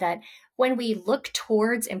line that when we look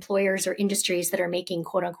towards employers or industries that are making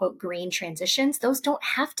quote unquote green transitions, those don't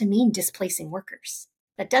have to mean displacing workers.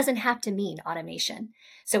 That doesn't have to mean automation.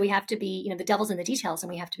 So we have to be, the devil's in the details,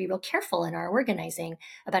 and we have to be real careful in our organizing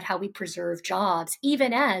about how we preserve jobs,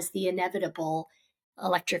 even as the inevitable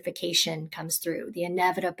electrification comes through, the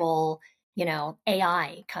inevitable,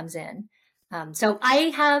 AI comes in. So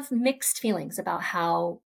I have mixed feelings about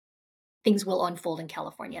how things will unfold in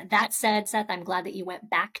California. That said, Seth, I'm glad that you went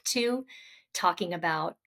back to talking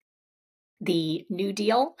about the New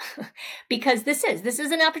Deal because this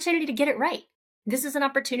is an opportunity to get it right. This is an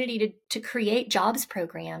opportunity to create jobs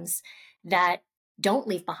programs that don't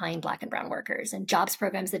leave behind Black and brown workers, and jobs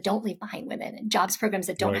programs that don't leave behind women, and jobs programs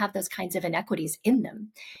that don't have those kinds of inequities in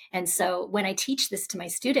them. And so when I teach this to my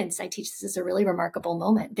students, I teach this as a really remarkable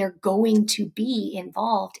moment. They're going to be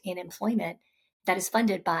involved in employment that is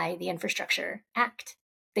funded by the Infrastructure Act.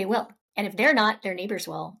 They will. And if they're not, their neighbors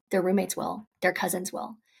will, their roommates will, their cousins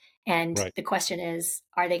will. And the question is,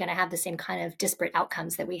 are they going to have the same kind of disparate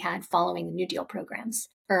outcomes that we had following the New Deal programs?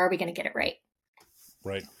 Or are we going to get it right?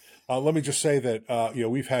 Right. Let me just say that,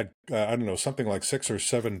 we've had, something like 6 or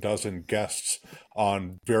 7 dozen guests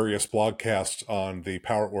on various blogcasts on the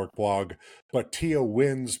Power at Work blog. But Tia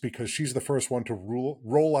wins because she's the first one to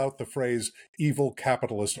roll out the phrase evil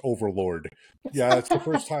capitalist overlord. Yeah, it's the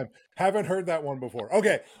first time. Haven't heard that one before.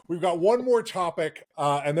 Okay, we've got one more topic,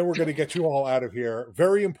 and then we're going to get you all out of here.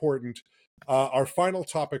 Very important. Our final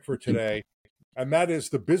topic for today, and that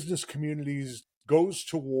is the business community's goes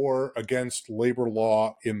to war against labor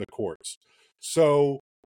law in the courts. So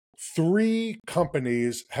 3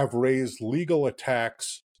 companies have raised legal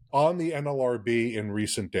attacks on the NLRB in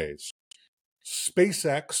recent days.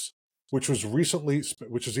 SpaceX, which is one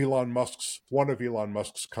of Elon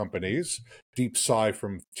Musk's companies. Deep sigh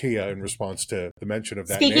from Tia in response to the mention of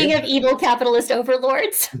that Speaking name. of evil capitalist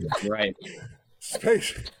overlords. Right.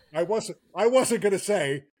 I wasn't going to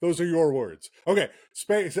say those are your words. Okay,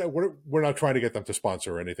 we're not trying to get them to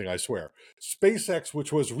sponsor or anything, I swear. SpaceX,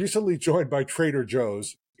 which was recently joined by Trader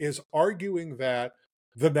Joe's, is arguing that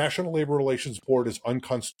the National Labor Relations Board is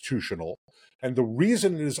unconstitutional. And the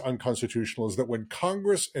reason it is unconstitutional is that when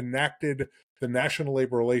Congress enacted the National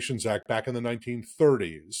Labor Relations Act back in the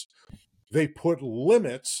 1930s, they put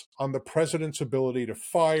limits on the president's ability to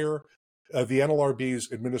fire the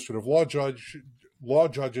NLRB's administrative law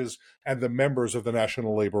judges and the members of the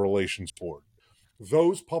National Labor Relations Board.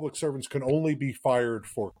 those public servants can only be fired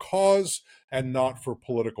for cause and not for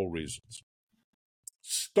political reasons.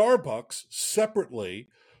 Starbucks, separately,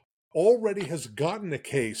 already has gotten a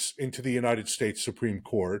case into the United States Supreme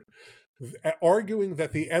Court arguing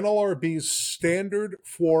that the NLRB's standard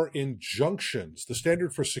for injunctions, the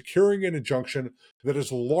standard for securing an injunction that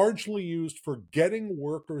is largely used for getting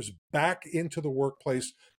workers back into the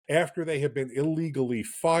workplace after they have been illegally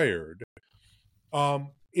fired,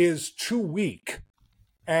 is too weak,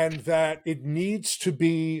 and that it needs to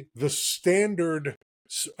be the standard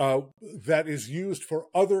that is used for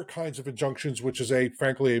other kinds of injunctions, which is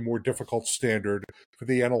frankly a more difficult standard for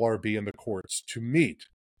the NLRB and the courts to meet.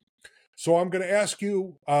 So I'm going to ask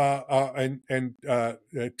you,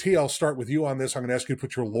 T, I'll start with you on this. I'm going to ask you to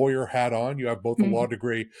put your lawyer hat on. You have both a law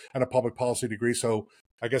degree and a public policy degree. So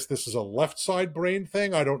I guess this is a left side brain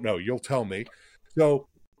thing. I don't know. You'll tell me. So,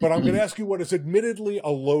 but I'm going to ask you what is admittedly a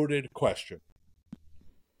loaded question.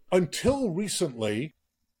 Until recently,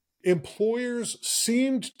 employers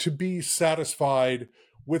seemed to be satisfied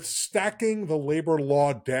with stacking the labor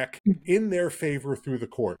law deck in their favor through the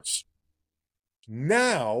courts.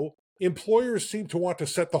 Now, employers seem to want to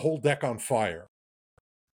set the whole deck on fire.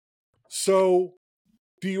 So,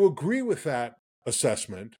 do you agree with that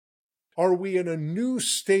assessment? Are we in a new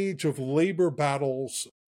stage of labor battles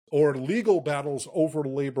or legal battles over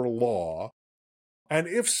labor law? And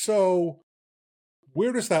if so,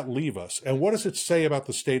 where does that leave us? And what does it say about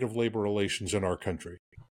the state of labor relations in our country?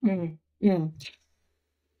 I'm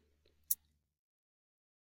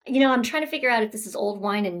trying to figure out if this is old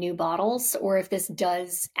wine in new bottles, or if this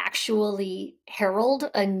does actually herald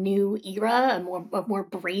a new era, a more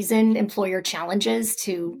brazen employer challenges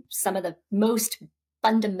to some of the most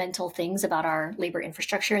fundamental things about our labor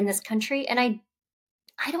infrastructure in this country. And I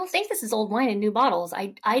don't think this is old wine in new bottles.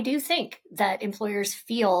 I do think that employers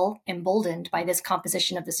feel emboldened by this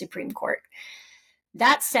composition of the Supreme Court.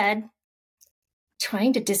 That said,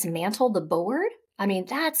 trying to dismantle the board,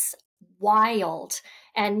 that's wild.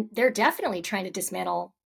 And they're definitely trying to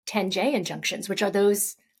dismantle 10J injunctions, which are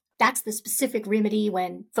that's the specific remedy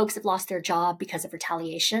when folks have lost their job because of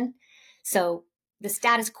retaliation. So the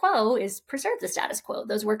status quo is preserve the status quo.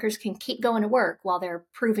 Those workers can keep going to work while they're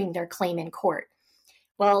proving their claim in court.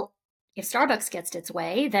 Well, if Starbucks gets its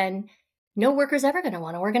way, then no worker's ever going to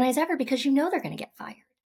want to organize ever, because they're going to get fired.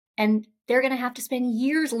 And they're going to have to spend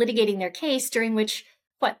years litigating their case, during which,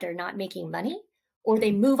 they're not making money? Or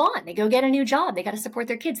they move on, they go get a new job, they got to support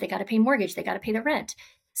their kids, they got to pay mortgage, they got to pay the rent.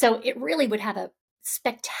 So it really would have a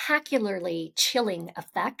spectacularly chilling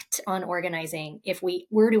effect on organizing if we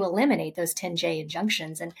were to eliminate those 10J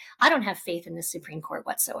injunctions. And I don't have faith in the Supreme Court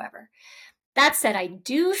whatsoever. That said, I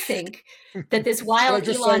do think that this wild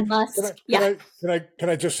Elon Musk... Can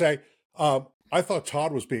I just say, I thought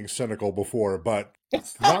Todd was being cynical before, but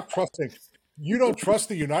not trusting... You don't trust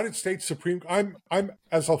the United States Supreme... I'm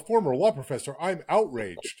as a former law professor, I'm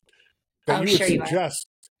outraged that you would suggest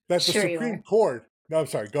that the Supreme Court... No, I'm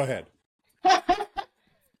sorry, go ahead.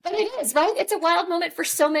 But it is, right? It's a wild moment for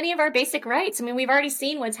so many of our basic rights. We've already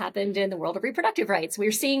seen what's happened in the world of reproductive rights.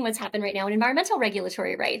 We're seeing what's happened right now in environmental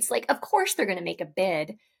regulatory rights. Of course they're going to make a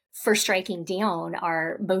bid for striking down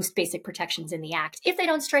our most basic protections in the Act if they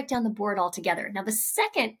don't strike down the board altogether. Now, the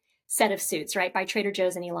second set of suits, right, by Trader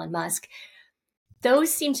Joe's and Elon Musk,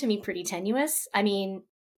 those seem to me pretty tenuous.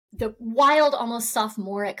 The wild, almost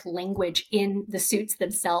sophomoric language in the suits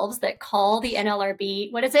themselves that call the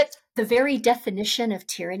NLRB, what is it? The very definition of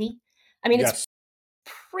tyranny. Yes. It's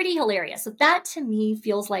pretty hilarious. So that to me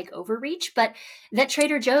feels like overreach, but that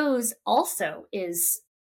Trader Joe's also is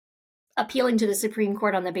appealing to the Supreme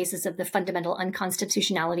Court on the basis of the fundamental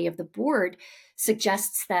unconstitutionality of the board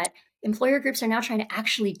suggests that employer groups are now trying to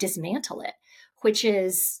actually dismantle it, which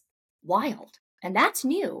is wild. And that's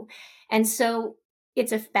new. And so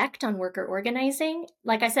its effect on worker organizing,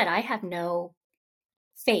 like I said, I have no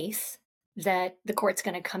faith that the court's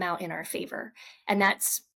going to come out in our favor. And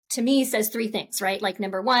that's, to me, says three things, right?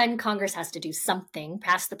 Number one, Congress has to do something,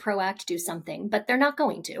 pass the PRO Act, do something, but they're not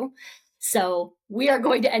going to. So we are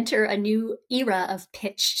going to enter a new era of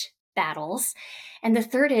pitched battles. And the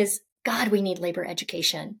third is, God, we need labor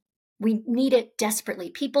education. We need it desperately.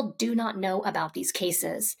 People do not know about these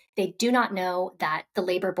cases. They do not know that the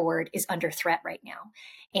labor board is under threat right now.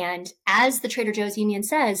 And as the Trader Joe's union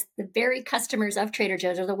says, the very customers of Trader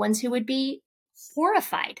Joe's are the ones who would be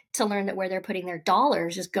horrified to learn that where they're putting their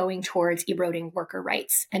dollars is going towards eroding worker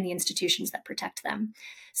rights and the institutions that protect them.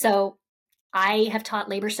 So I have taught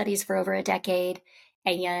labor studies for over a decade,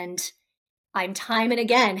 and I'm time and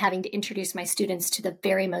again having to introduce my students to the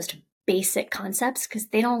very most basic concepts because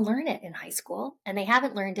they don't learn it in high school, and they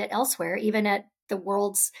haven't learned it elsewhere, even at the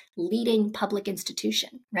world's leading public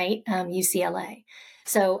institution, right? UCLA.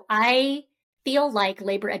 So I feel like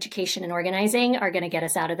labor education and organizing are going to get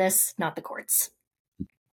us out of this, not the courts.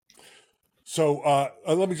 So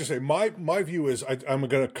let me just say, my view is, I'm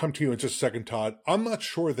going to come to you in just a second, Todd. I'm not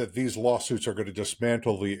sure that these lawsuits are going to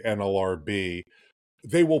dismantle the NLRB.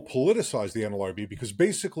 They will politicize the NLRB because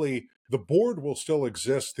basically the board will still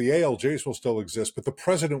exist, the ALJs will still exist, but the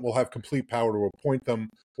president will have complete power to appoint them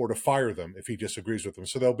or to fire them if he disagrees with them.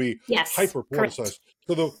 So they'll be hyper politicized.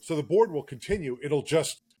 So the board will continue. It'll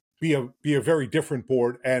just be a very different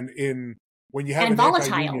board, and when you have and an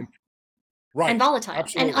volatile. anti-union, right, and volatile,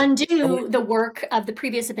 absolutely. and undo the work of the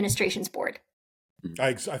previous administration's board.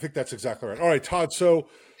 I think that's exactly right. All right, Todd. So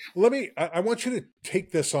I want you to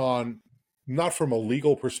take this on, not from a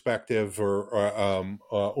legal perspective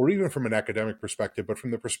or even from an academic perspective, but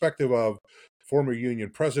from the perspective of former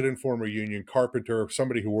union president, former union carpenter,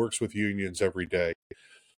 somebody who works with unions every day.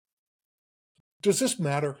 Does this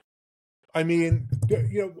matter? I mean,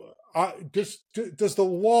 does the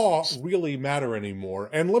law really matter anymore?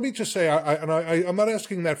 And let me just say, I'm not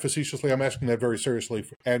asking that facetiously. I'm asking that very seriously,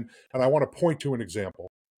 and I want to point to an example.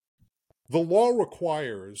 The law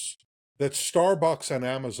requires that Starbucks and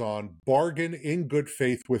Amazon bargain in good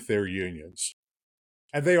faith with their unions,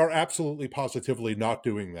 and they are absolutely positively not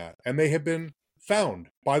doing that. And they have been found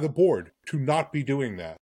by the board to not be doing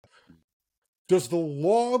that. Does the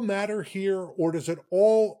law matter here, or does it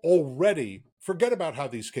all already, forget about how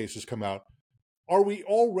these cases come out, are we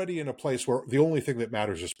already in a place where the only thing that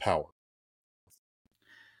matters is power?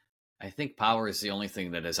 I think power is the only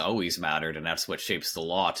thing that has always mattered, and that's what shapes the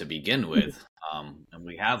law to begin with. And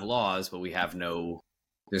we have laws, but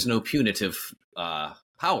there's no punitive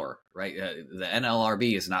power, right? The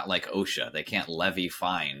NLRB is not like OSHA. They can't levy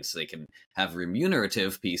fines. They can have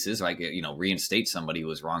remunerative pieces, like, reinstate somebody who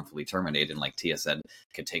was wrongfully terminated, and like Tia said,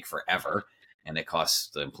 could take forever, and it costs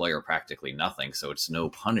the employer practically nothing. So it's no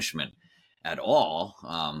punishment at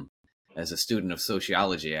all. As a student of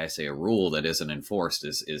sociology, I say a rule that isn't enforced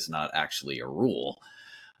is not actually a rule.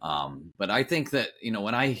 But I think that,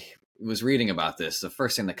 when I was reading about this, the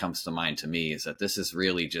first thing that comes to mind to me is that this is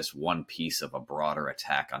really just one piece of a broader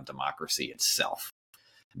attack on democracy itself.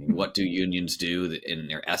 I mean, what do unions do? In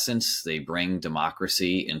their essence, they bring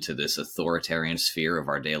democracy into this authoritarian sphere of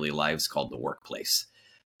our daily lives called the workplace.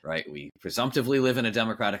 Right? We presumptively live in a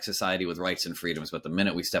democratic society with rights and freedoms, but the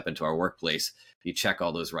minute we step into our workplace, you check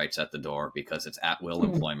all those rights at the door because it's at-will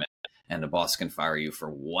employment, and the boss can fire you for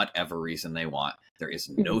whatever reason they want. There is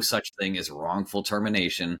no such thing as wrongful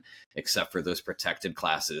termination, except for those protected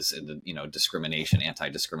classes in the discrimination,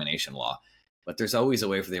 anti-discrimination law. But there's always a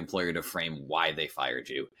way for the employer to frame why they fired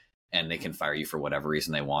you, and they can fire you for whatever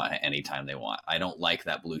reason they want at any time they want. I don't like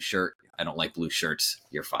that blue shirt. I don't like blue shirts.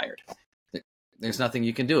 You're fired. There's nothing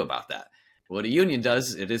you can do about that. What a union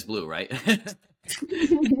does, it is blue, right?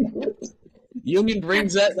 Union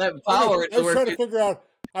brings that power. I was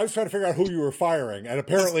trying to figure out who you were firing, and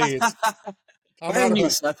apparently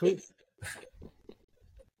it's.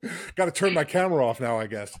 Got to turn my camera off now, I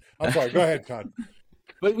guess. I'm sorry. Go ahead, Todd.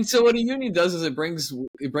 But so what a union does is it brings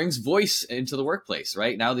voice into the workplace,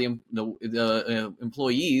 right? Now the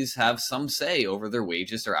employees have some say over their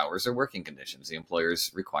wages, their hours, their working conditions. The employer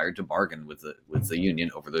is required to bargain with the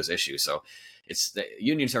union over those issues. So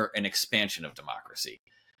unions are an expansion of democracy.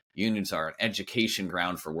 Unions are an education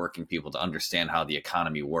ground for working people to understand how the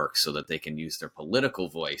economy works, so that they can use their political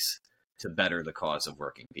voice to better the cause of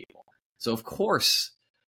working people. So of course,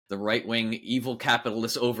 the right-wing evil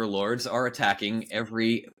capitalist overlords are attacking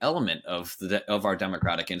every element of our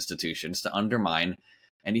democratic institutions to undermine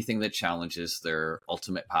anything that challenges their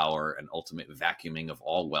ultimate power and ultimate vacuuming of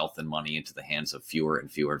all wealth and money into the hands of fewer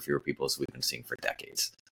and fewer and fewer people, as we've been seeing for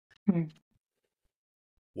decades.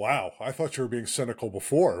 Wow, I thought you were being cynical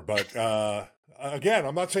before, but again,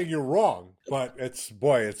 I'm not saying you're wrong, but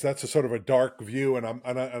that's a sort of a dark view, and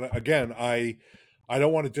again, I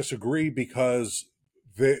don't want to disagree, because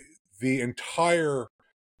the entire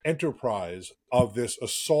enterprise of this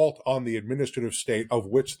assault on the administrative state, of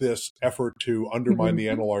which this effort to undermine the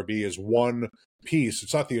NLRB is one piece.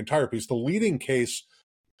 It's not the entire piece. The leading case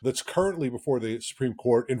that's currently before the Supreme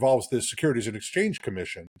Court involves the Securities and Exchange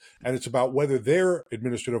Commission, and it's about whether their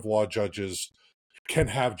administrative law judges can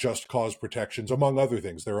have just cause protections, among other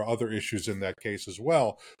things. There are other issues in that case as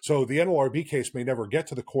well. So the NLRB case may never get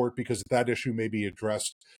to the court, because that issue may be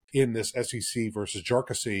addressed in this SEC versus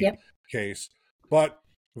Jarkissi case. But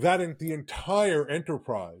that the entire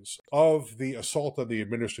enterprise of the assault on the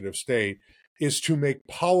administrative state is to make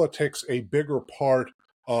politics a bigger part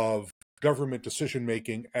of government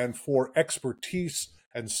decision-making, and for expertise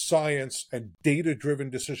and science and data-driven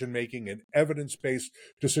decision-making and evidence-based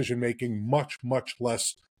decision-making much, much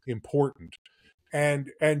less important. And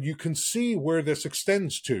you can see where this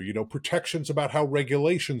extends to, protections about how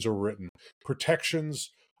regulations are written,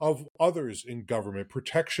 protections of others in government,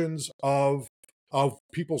 protections of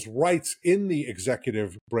people's rights in the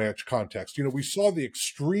executive branch context. We saw the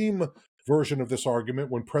extreme version of this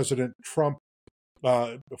argument when President Trump,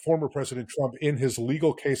 former President Trump, in his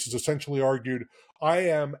legal cases essentially argued, I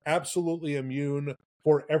am absolutely immune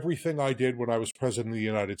for everything I did when I was president of the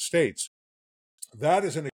United States. That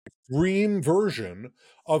is an extreme version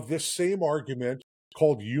of this same argument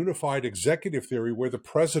called unified executive theory, where the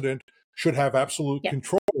president should have absolute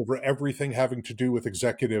control over everything having to do with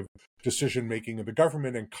executive decision-making in the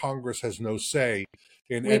government, and Congress has no say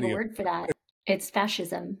in We have any a word for that. It's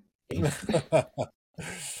fascism.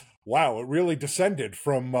 Wow, it really descended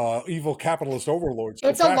from evil capitalist overlords.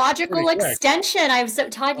 It's a logical extension.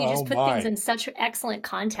 Todd, you just put things in such excellent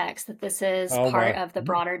context that this is part of the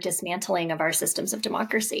broader dismantling of our systems of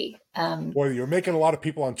democracy. Boy, you're making a lot of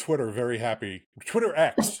people on Twitter very happy. Twitter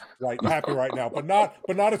X, right? Happy right now, but not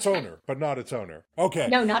its owner. Okay.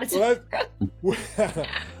 No, not its owner.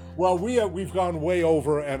 Well, we've gone way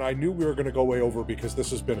over, and I knew we were going to go way over because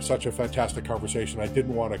this has been such a fantastic conversation. I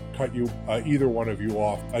didn't want to cut you, either one of you,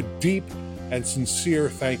 off. A deep and sincere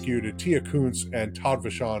thank you to Tia Koonse and Todd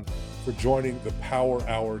Vachon for joining the Power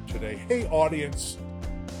Hour today. Hey, audience,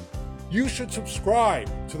 you should subscribe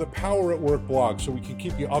to the Power at Work blog so we can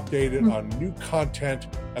keep you updated on new content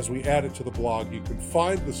as we add it to the blog. You can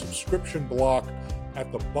find the subscription block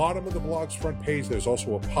at the bottom of the blog's front page. There's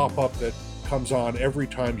also a pop-up that comes on every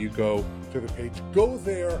time you go to the page. Go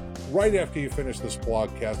there right after you finish this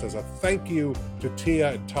blogcast as a thank you to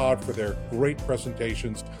Tia and Todd for their great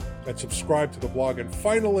presentations, and subscribe to the blog. And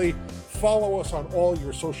finally, follow us on all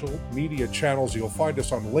your social media channels. You'll find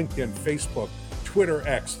us on LinkedIn, Facebook, Twitter,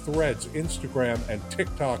 X, Threads, Instagram, and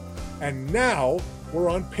TikTok. And now we're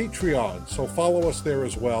on Patreon, so follow us there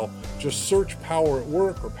as well. Just search Power at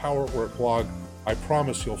Work or Power at Work blog. I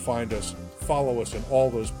promise you'll find us. Follow us in all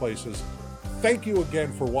those places. Thank you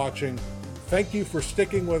again for watching. Thank you for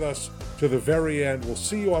sticking with us to the very end. We'll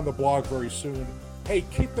see you on the blog very soon. Hey,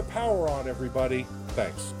 keep the power on, everybody.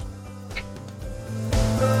 Thanks.